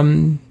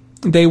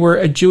 they were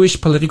a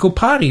Jewish political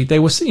party. They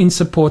were in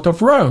support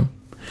of Rome.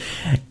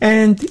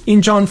 And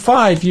in John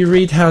 5, you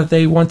read how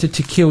they wanted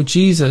to kill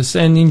Jesus.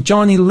 And in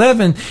John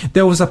 11,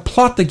 there was a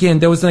plot again.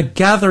 There was a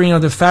gathering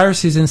of the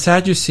Pharisees and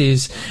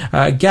Sadducees,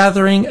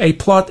 gathering, a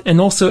plot,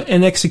 and also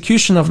an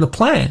execution of the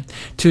plan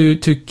to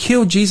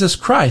kill Jesus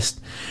Christ.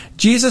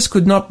 Jesus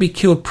could not be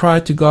killed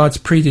prior to God's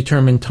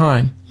predetermined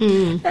time.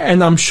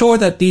 And I'm sure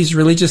that these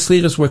religious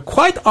leaders were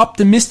quite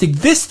optimistic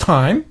this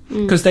time,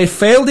 because they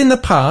failed in the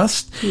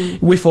past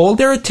with all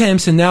their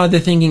attempts, and now they're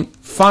thinking,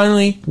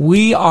 finally,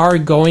 we are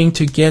going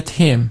to get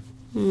him.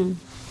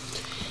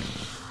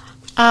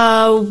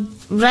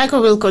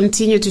 Rajko will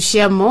continue to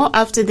share more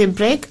after the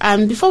break.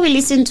 Before we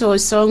listen to our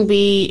song,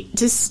 we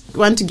just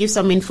want to give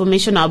some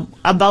information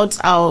about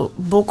our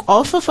book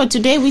offer for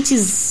today, which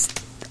is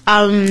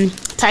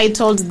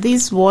titled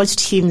 "This Watched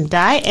Him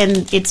Die,"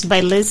 and it's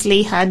by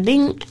Leslie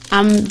Harding.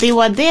 They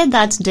were there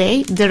that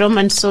day, the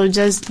Roman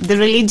soldiers, the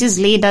religious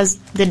leaders,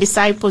 the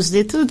disciples,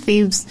 the two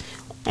thieves,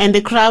 and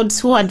the crowds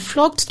who had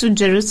flocked to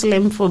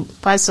Jerusalem for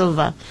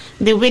Passover.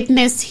 They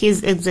witnessed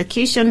his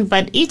execution,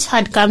 but each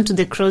had come to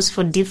the cross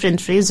for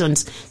different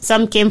reasons.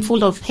 Some came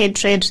full of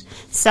hatred,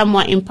 some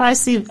were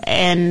impulsive,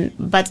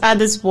 but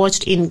others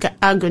watched in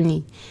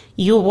agony.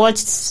 You were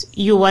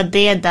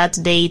there that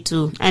day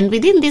too. And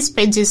within these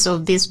pages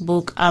of this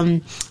book are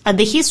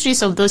the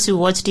histories of those who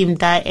watched him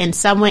die, and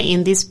somewhere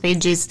in these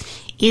pages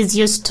is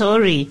your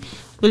story.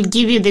 We'll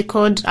give you the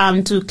code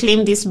to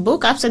claim this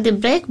book after the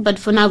break, but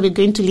for now we're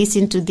going to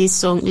listen to this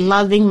song,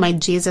 Loving My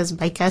Jesus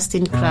by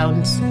Casting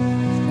Crowns.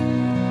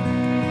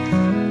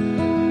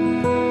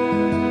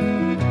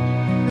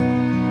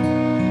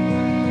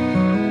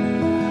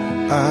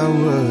 I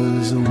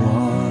was a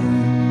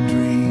wandering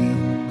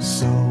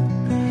soul,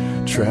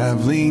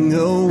 traveling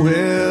a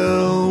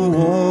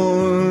well-worn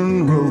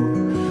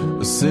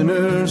road, a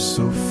sinner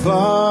so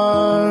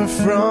far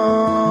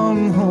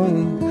from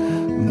home,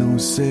 no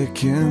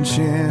second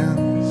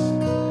chance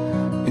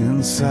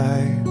in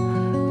sight.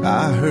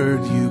 I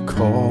heard you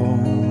call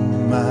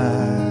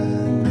my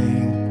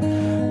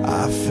name,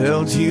 I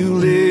felt you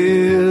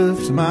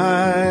lift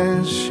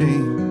my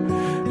shame,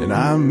 and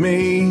I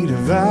made a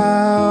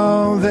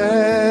vow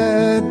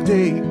that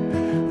day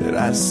that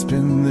I'd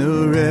spend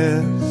the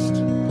rest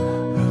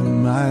of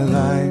my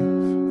life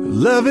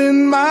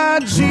loving my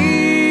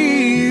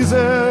Jesus,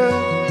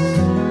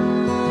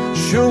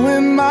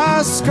 showing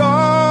my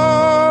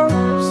scars,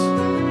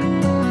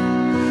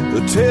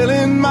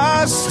 telling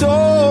my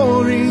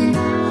story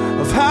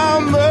of how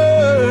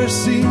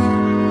mercy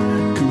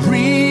could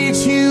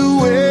reach you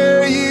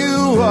where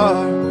you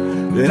are.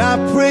 And I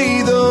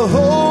pray the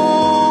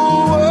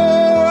whole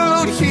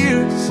world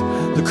hears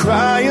the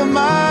cry of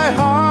my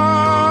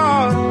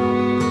heart,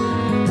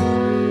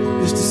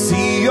 is to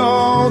see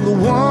all the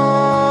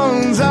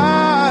ones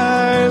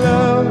I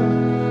love,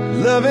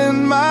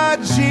 loving my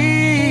Jesus.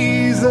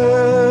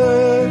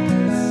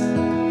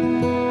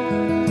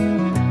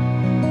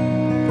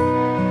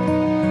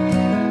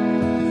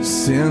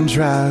 Sin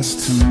tries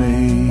to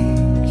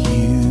make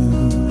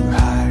you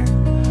hide,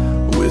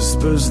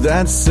 whispers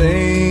that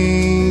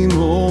same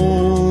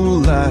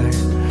old lie,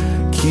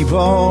 keep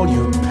all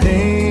your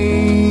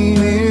pain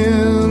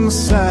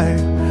inside,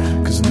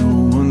 'cause no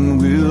one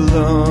will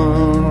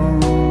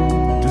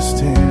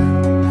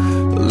understand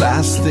the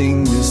last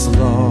thing this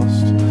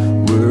lost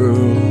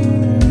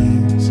world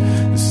needs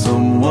is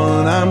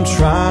someone I'm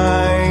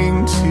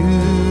trying to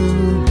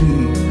be,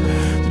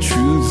 the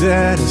truth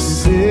that is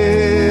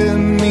set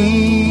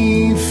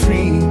me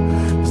free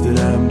is that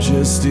I'm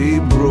just a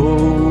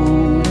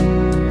broken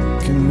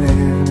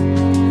man,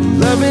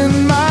 loving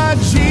my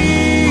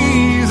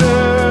Jesus,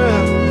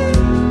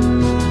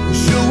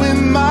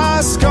 showing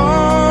my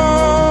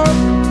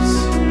scars,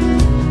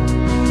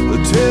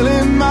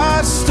 telling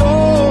my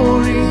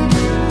story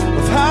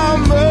of how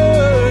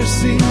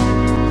mercy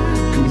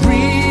can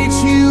reach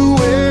you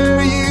where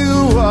you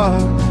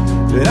are.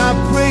 And I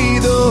pray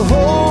the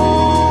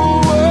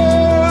whole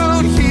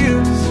world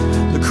hears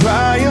the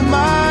cry of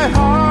my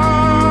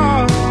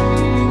heart,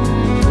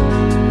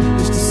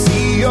 is to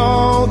see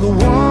all the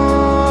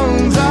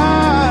ones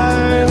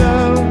I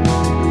love,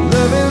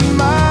 loving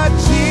my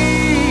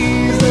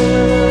Jesus.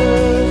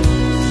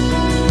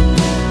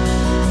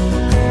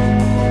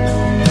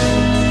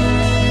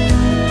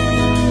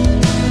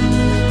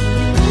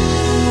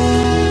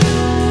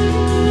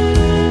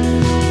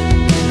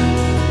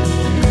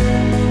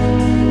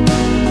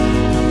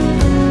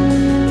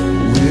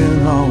 When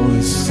all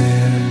is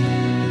said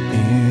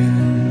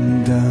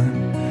and done,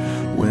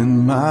 when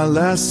my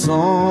last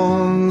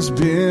song's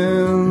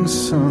been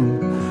sung,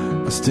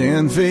 I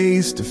stand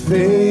face to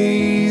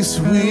face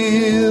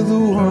with the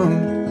one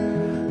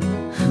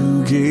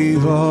who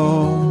gave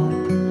all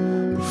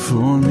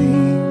for me.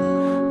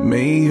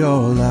 May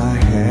all I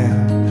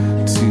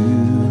have to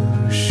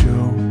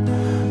show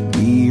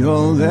be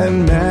all that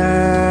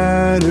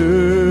mattered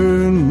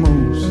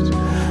most,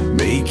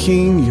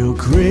 making your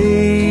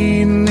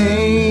great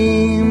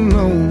name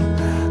known.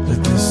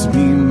 Let this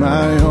be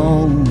my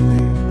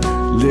only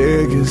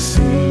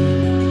legacy,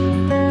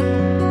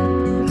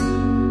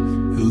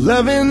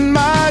 loving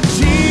my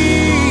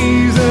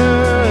Jesus,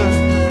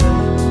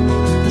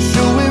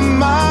 showing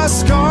my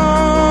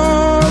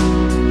scars,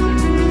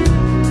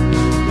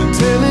 and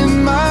telling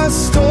my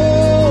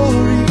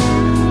story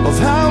of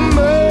how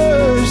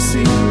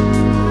mercy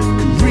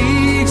can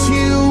reach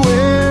you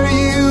where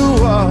you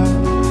are.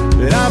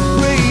 And I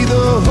pray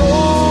the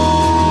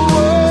whole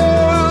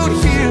world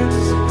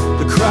hears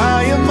the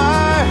cry of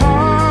my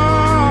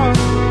heart,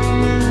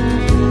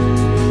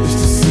 is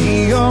to see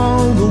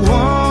all the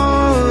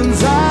ones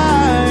I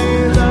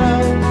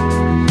love,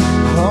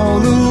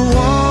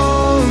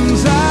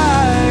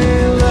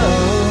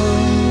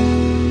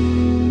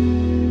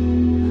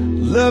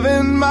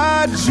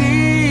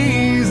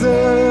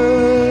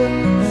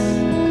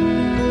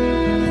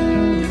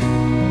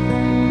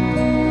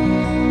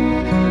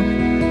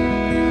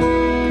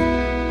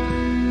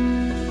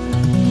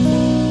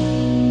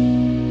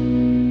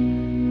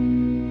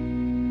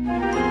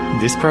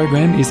 This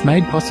program is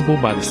made possible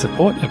by the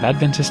support of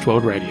Adventist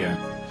World Radio.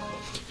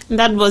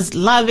 That was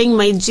Loving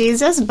My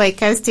Jesus by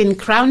Casting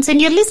Crowns.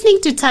 And you're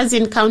listening to Taz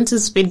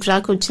Encounters with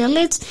Rajko,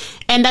 Celic.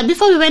 And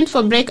before we went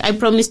for break, I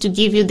promised to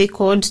give you the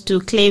code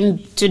to claim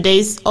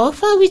today's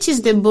offer, which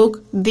is the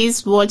book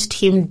This Watched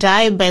Him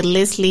Die by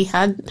Leslie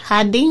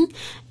Harding.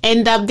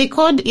 And the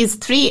code is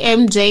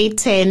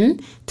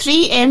 3MJ10,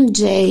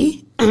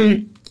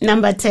 3MJ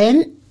number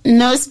 10.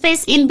 No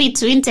space in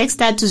between. Text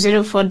that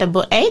to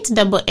 0488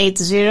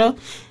 880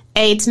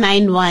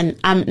 891.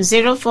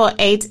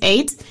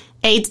 0488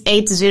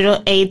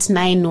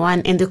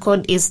 880-891, and the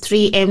code is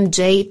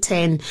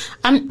 3MJ10.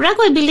 Rajko,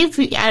 I believe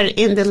we are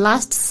in the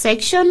last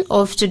section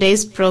of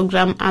today's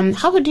program.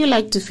 How would you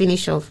like to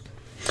finish off?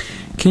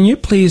 Can you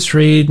please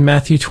read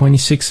Matthew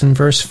 26 and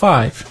verse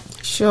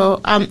 5?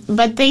 Sure.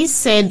 But they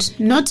said,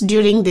 not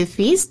during the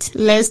feast,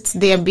 lest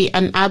there be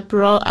an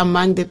uproar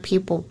among the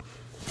people.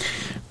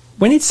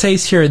 When it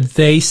says here,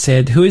 they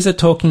said, who is it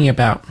talking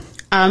about?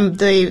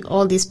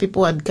 All these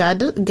people had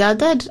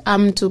gathered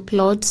to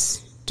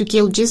plot to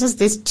kill Jesus,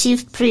 the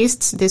chief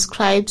priests, the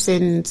scribes,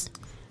 and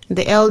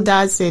the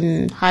elders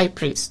and high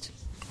priest.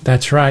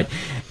 That's right.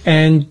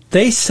 And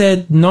they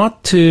said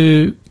not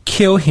to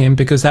kill him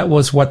because that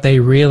was what they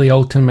really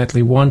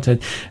ultimately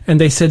wanted. And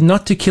they said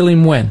not to kill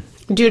him when?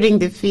 During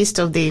the feast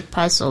of the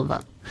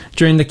Passover.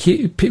 During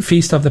the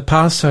feast of the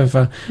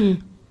Passover.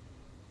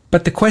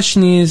 But the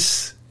question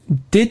is,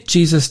 did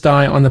Jesus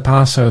die on the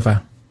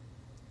Passover?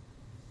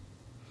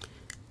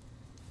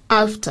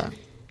 After.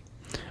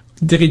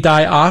 Did he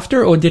die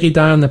after or did he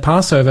die on the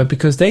Passover?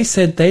 Because they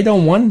said they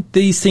don't want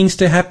these things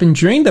to happen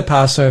during the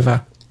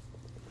Passover.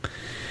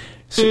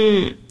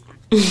 So,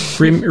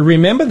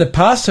 remember, the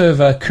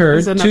Passover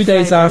occurred 2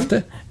 days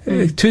after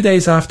 2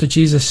 days after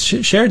Jesus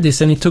shared this,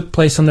 and it took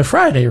place on the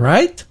Friday,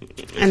 right?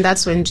 And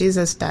that's when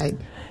Jesus died.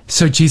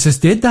 So Jesus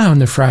did die on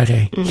the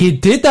Friday. He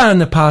did die on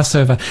the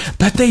Passover,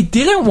 but they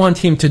didn't want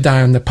him to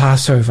die on the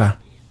Passover.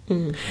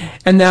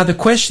 And now the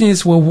question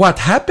is, well, what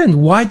happened?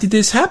 Why did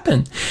this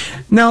happen?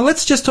 Now,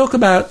 let's just talk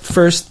about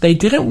first, they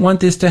didn't want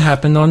this to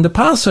happen on the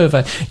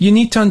Passover. You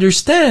need to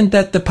understand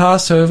that the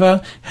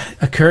Passover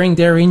occurring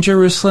there in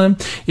Jerusalem,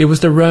 it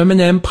was the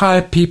Roman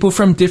Empire. People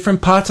from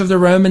different parts of the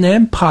Roman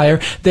Empire,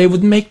 they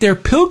would make their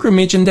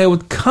pilgrimage and they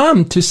would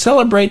come to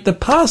celebrate the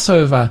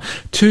Passover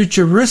to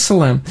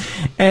Jerusalem.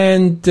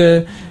 And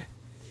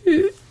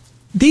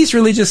these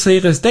religious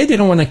leaders, they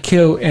didn't want to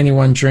kill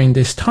anyone during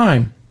this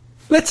time.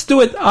 Let's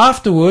do it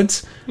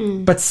afterwards.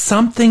 But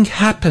something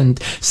happened.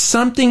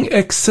 Something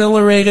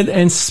accelerated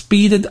and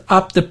speeded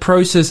up the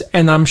process.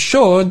 And I'm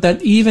sure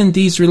that even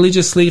these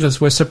religious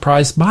leaders were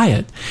surprised by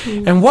it.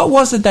 And what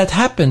was it that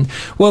happened?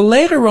 Well,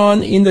 later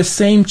on in the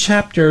same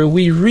chapter,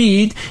 we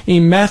read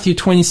in Matthew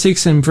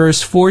 26 and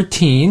verse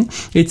 14,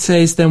 it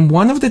says, then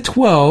one of the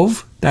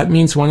 12, that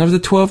means one of the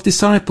 12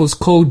 disciples,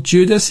 called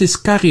Judas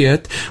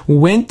Iscariot,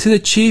 went to the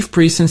chief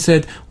priests and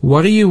said,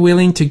 what are you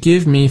willing to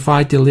give me if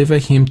I deliver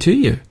him to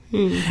you?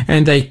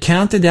 And they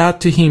counted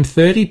out to him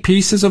 30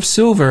 pieces of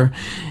silver.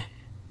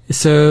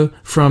 So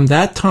from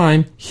that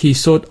time, he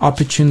sought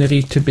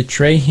opportunity to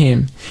betray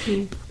him.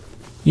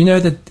 You know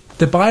that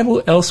the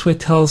Bible elsewhere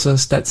tells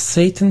us that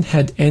Satan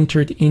had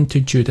entered into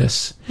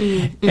Judas.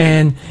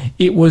 And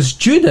it was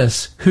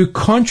Judas who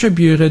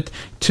contributed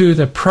to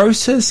the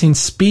process in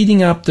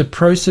speeding up the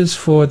process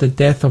for the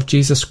death of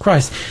Jesus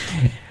Christ.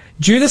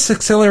 Judas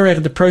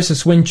accelerated the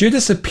process. When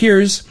Judas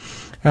appears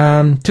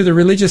to the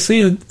religious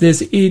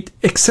leaders, it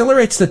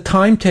accelerates the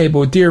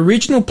timetable. The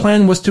original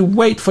plan was to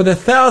wait for the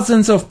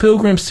thousands of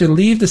pilgrims to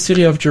leave the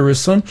city of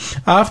Jerusalem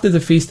after the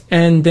feast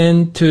and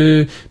then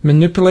to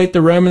manipulate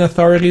the Roman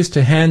authorities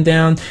to hand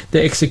down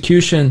the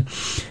execution.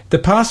 The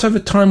Passover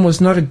time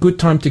was not a good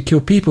time to kill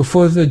people.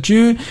 For the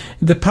Jew,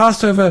 the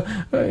Passover,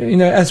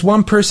 as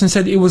one person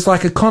said, it was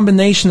like a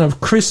combination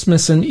of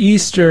Christmas and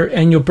Easter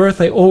and your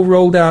birthday all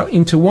rolled out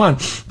into one.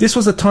 This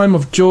was a time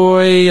of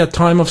joy, a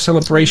time of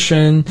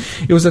celebration.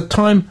 It was a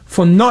time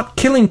for not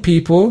killing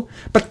people,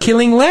 but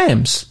killing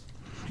lambs.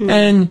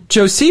 And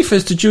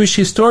Josephus, the Jewish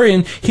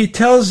historian, he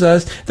tells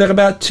us that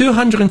about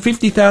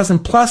 250,000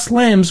 plus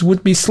lambs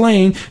would be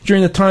slain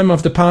during the time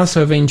of the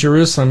Passover in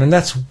Jerusalem. And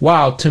that's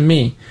wow to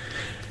me.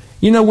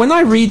 When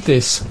I read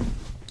this,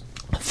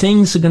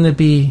 things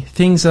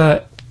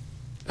were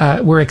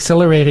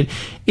accelerated.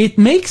 It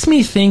makes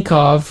me think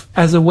of,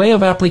 as a way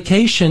of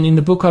application in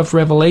the book of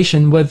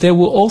Revelation, where there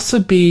will also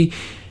be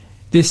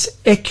this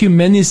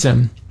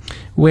ecumenism,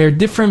 where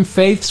different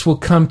faiths will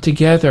come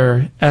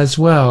together as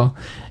well.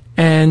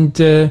 And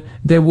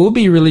there will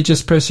be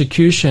religious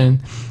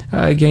persecution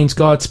against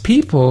God's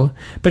people.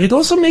 But it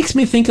also makes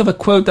me think of a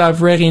quote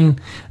I've read in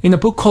a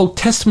book called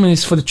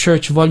Testimonies for the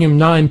Church, Volume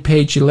 9,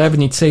 page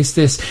 11. It says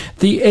this: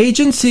 the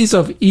agencies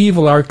of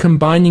evil are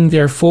combining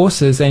their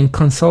forces and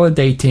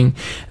consolidating.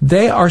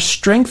 They are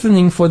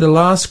strengthening for the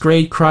last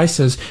great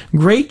crisis.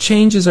 Great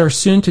changes are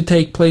soon to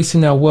take place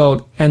in our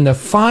world, and the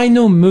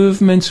final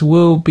movements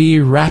will be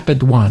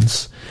rapid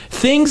ones.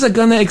 Things are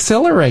going to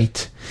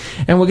accelerate.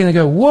 And we're going to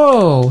go,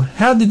 whoa,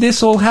 how did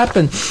this all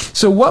happen?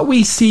 So what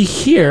we see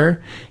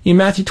here in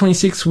Matthew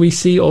 26, we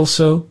see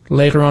also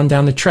later on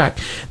down the track.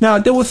 Now,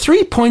 there were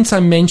 3 points I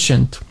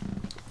mentioned.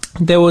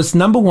 There was,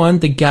 number 1,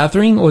 the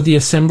gathering or the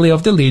assembly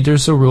of the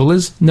leaders or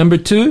rulers. Number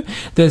 2,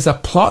 there's a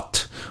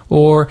plot,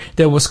 or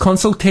there was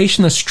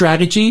consultation, a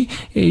strategy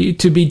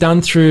to be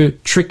done through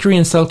trickery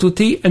and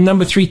subtlety. And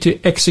number 3, to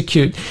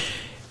execute.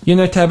 You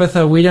know,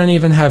 Tabitha, we don't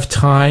even have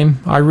time.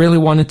 I really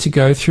wanted to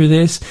go through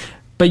this.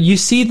 But you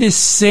see this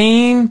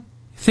same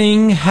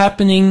thing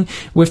happening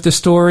with the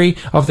story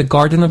of the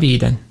Garden of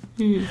Eden.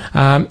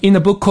 In a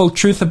book called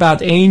Truth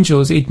About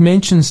Angels, it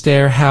mentions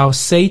there how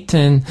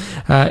Satan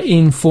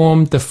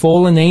informed the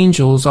fallen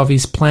angels of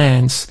his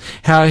plans,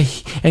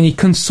 and he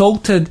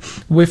consulted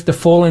with the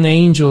fallen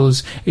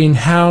angels in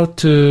how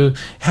to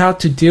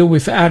deal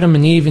with Adam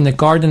and Eve in the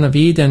Garden of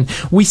Eden.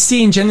 We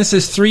see in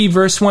Genesis 3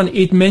 verse 1,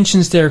 it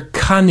mentions their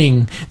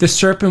cunning. The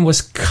serpent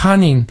was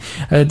cunning.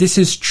 This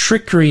is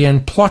trickery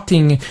and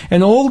plotting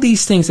and all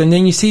these things. And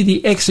then you see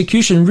the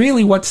execution.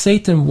 Really what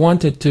Satan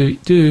wanted to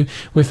do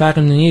with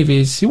Adam and Eve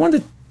is he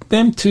wanted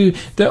them to,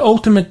 the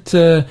ultimate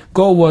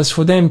goal was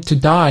for them to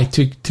die,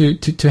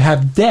 to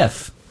have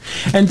death.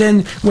 And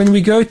then when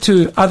we go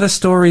to other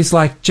stories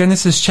like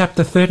Genesis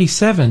chapter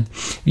 37,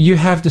 you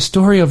have the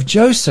story of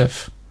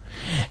Joseph.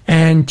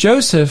 And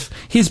Joseph,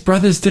 his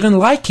brothers didn't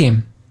like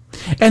him.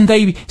 And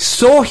they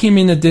saw him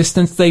in the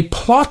distance. They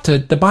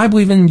plotted. The Bible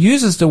even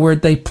uses the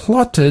word they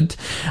plotted.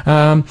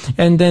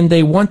 And then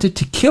they wanted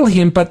to kill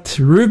him. But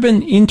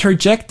Reuben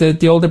interjected.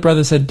 The older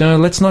brother said, no,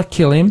 let's not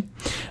kill him.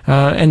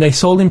 And they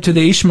sold him to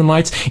the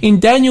Ishmaelites. In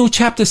Daniel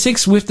chapter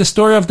 6, with the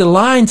story of the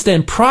lions,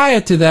 then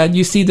prior to that,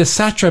 you see the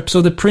satraps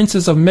or the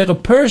princes of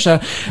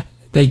Medo-Persia.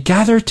 They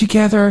gathered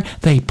together,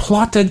 they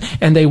plotted,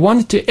 and they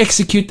wanted to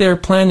execute their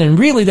plan. And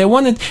really,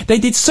 they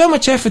did so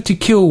much effort to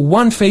kill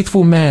one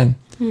faithful man.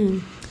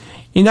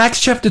 In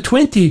Acts chapter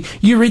 20,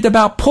 you read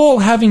about Paul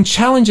having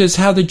challenges,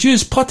 how the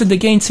Jews plotted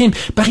against him,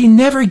 but he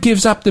never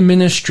gives up the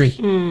ministry.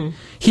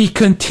 He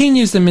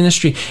continues the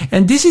ministry.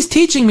 And this is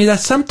teaching me that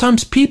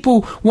sometimes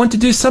people want to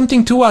do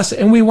something to us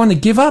and we want to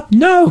give up.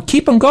 No,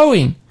 keep on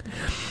going.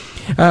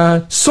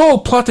 Saul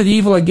plotted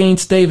evil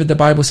against David, the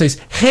Bible says.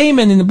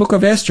 Haman in the book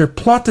of Esther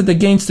plotted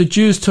against the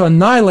Jews to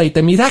annihilate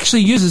them. It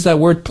actually uses that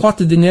word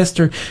plotted in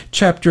Esther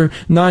chapter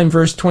 9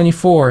 verse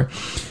 24.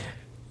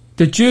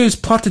 The Jews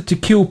plotted to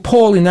kill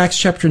Paul in Acts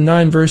chapter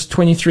 9 verse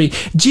 23.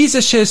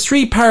 Jesus shares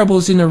 3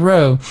 parables in a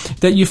row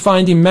that you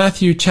find in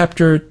Matthew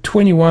chapter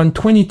 21,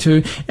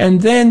 22.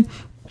 And then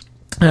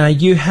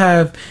you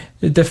have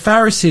the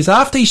Pharisees.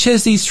 After he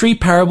shares these 3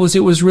 parables,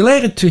 it was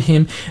related to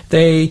him.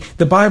 The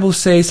Bible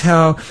says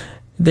how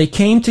they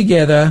came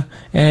together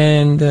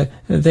and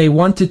they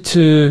wanted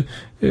to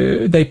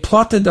they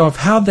plotted of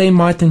how they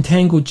might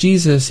entangle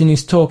Jesus in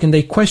his talk, and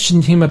they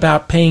questioned him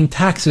about paying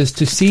taxes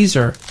to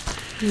Caesar.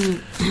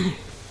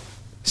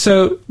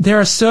 So there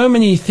are so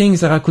many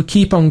things that I could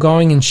keep on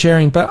going and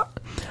sharing, but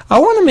I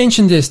want to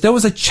mention this. There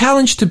was a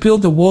challenge to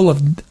build the wall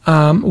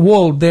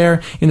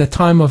there in the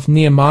time of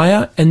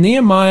Nehemiah, and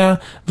Nehemiah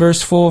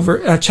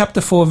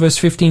chapter 4 verse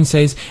 15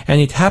 says,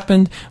 "And it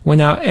happened when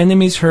our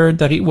enemies heard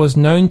that it was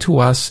known to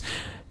us,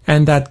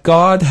 and that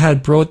God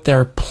had brought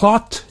their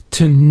plot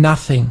to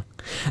nothing,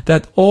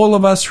 that all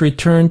of us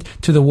returned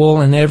to the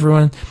wall, and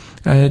everyone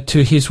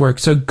to his work."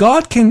 So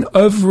God can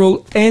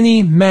overrule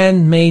any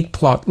man-made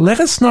plot. Let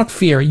us not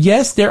fear.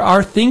 Yes, there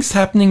are things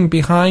happening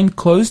behind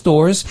closed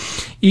doors.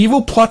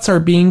 Evil plots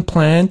are being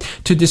planned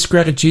to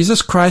discredit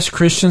Jesus Christ,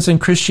 Christians, and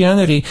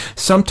Christianity.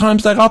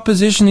 Sometimes that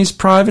opposition is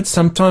private.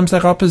 Sometimes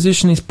that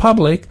opposition is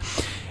public.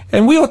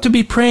 And we ought to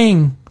be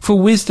praying for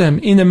wisdom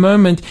in a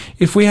moment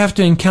if we have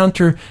to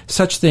encounter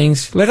such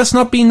things. Let us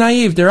not be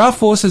naive. There are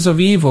forces of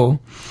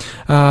evil.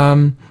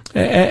 And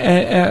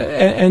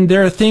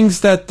there are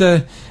things that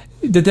the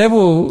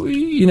devil,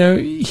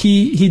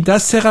 he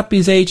does set up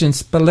his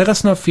agents, but let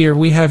us not fear.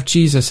 We have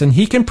Jesus, and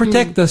he can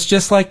protect us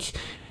just like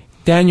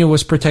Daniel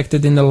was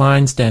protected in the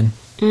lion's den.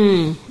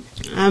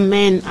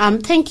 Amen.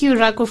 Thank you,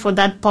 Rajko, for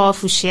that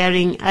powerful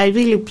sharing. I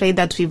really pray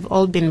that we've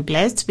all been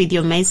blessed with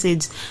your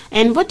message.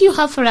 And what do you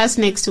have for us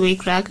next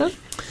week, Rajko?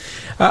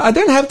 I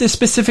don't have the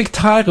specific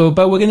title,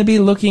 but we're going to be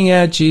looking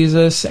at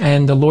Jesus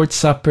and the Lord's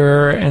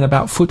Supper and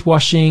about foot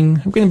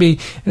washing. I'm going to be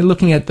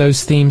looking at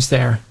those themes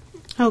there.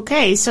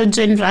 Okay, so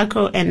join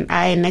Rajko and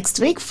I next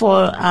week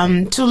for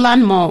to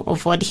learn more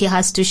of what he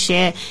has to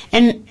share.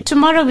 And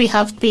tomorrow we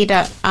have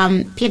Peter.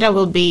 Peter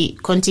will be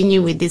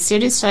continuing with the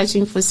series,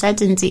 Searching for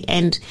Certainty,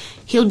 and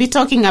he'll be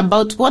talking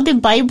about what the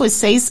Bible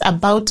says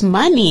about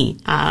money.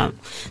 A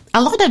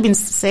lot has been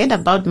said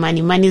about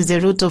money. Money is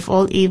the root of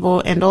all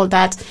evil and all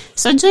that.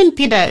 So join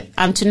Peter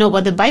to know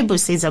what the Bible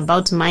says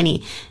about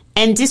money.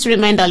 And just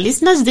remind our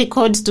listeners, the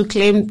code to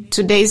claim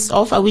today's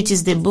offer, which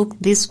is the book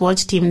This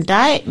Watched Him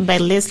Die by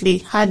Leslie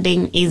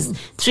Harding, is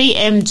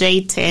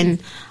 3MJ10.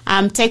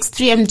 Text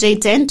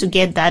 3MJ10 to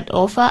get that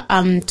offer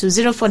to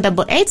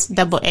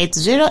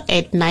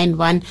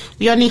 0488880891.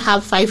 We only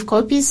have 5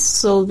 copies,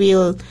 so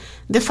the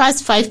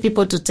first 5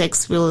 people to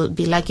text will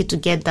be lucky to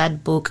get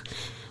that book.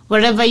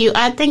 Wherever you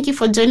are, thank you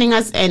for joining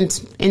us and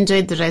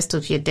enjoy the rest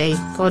of your day.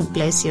 God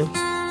bless you.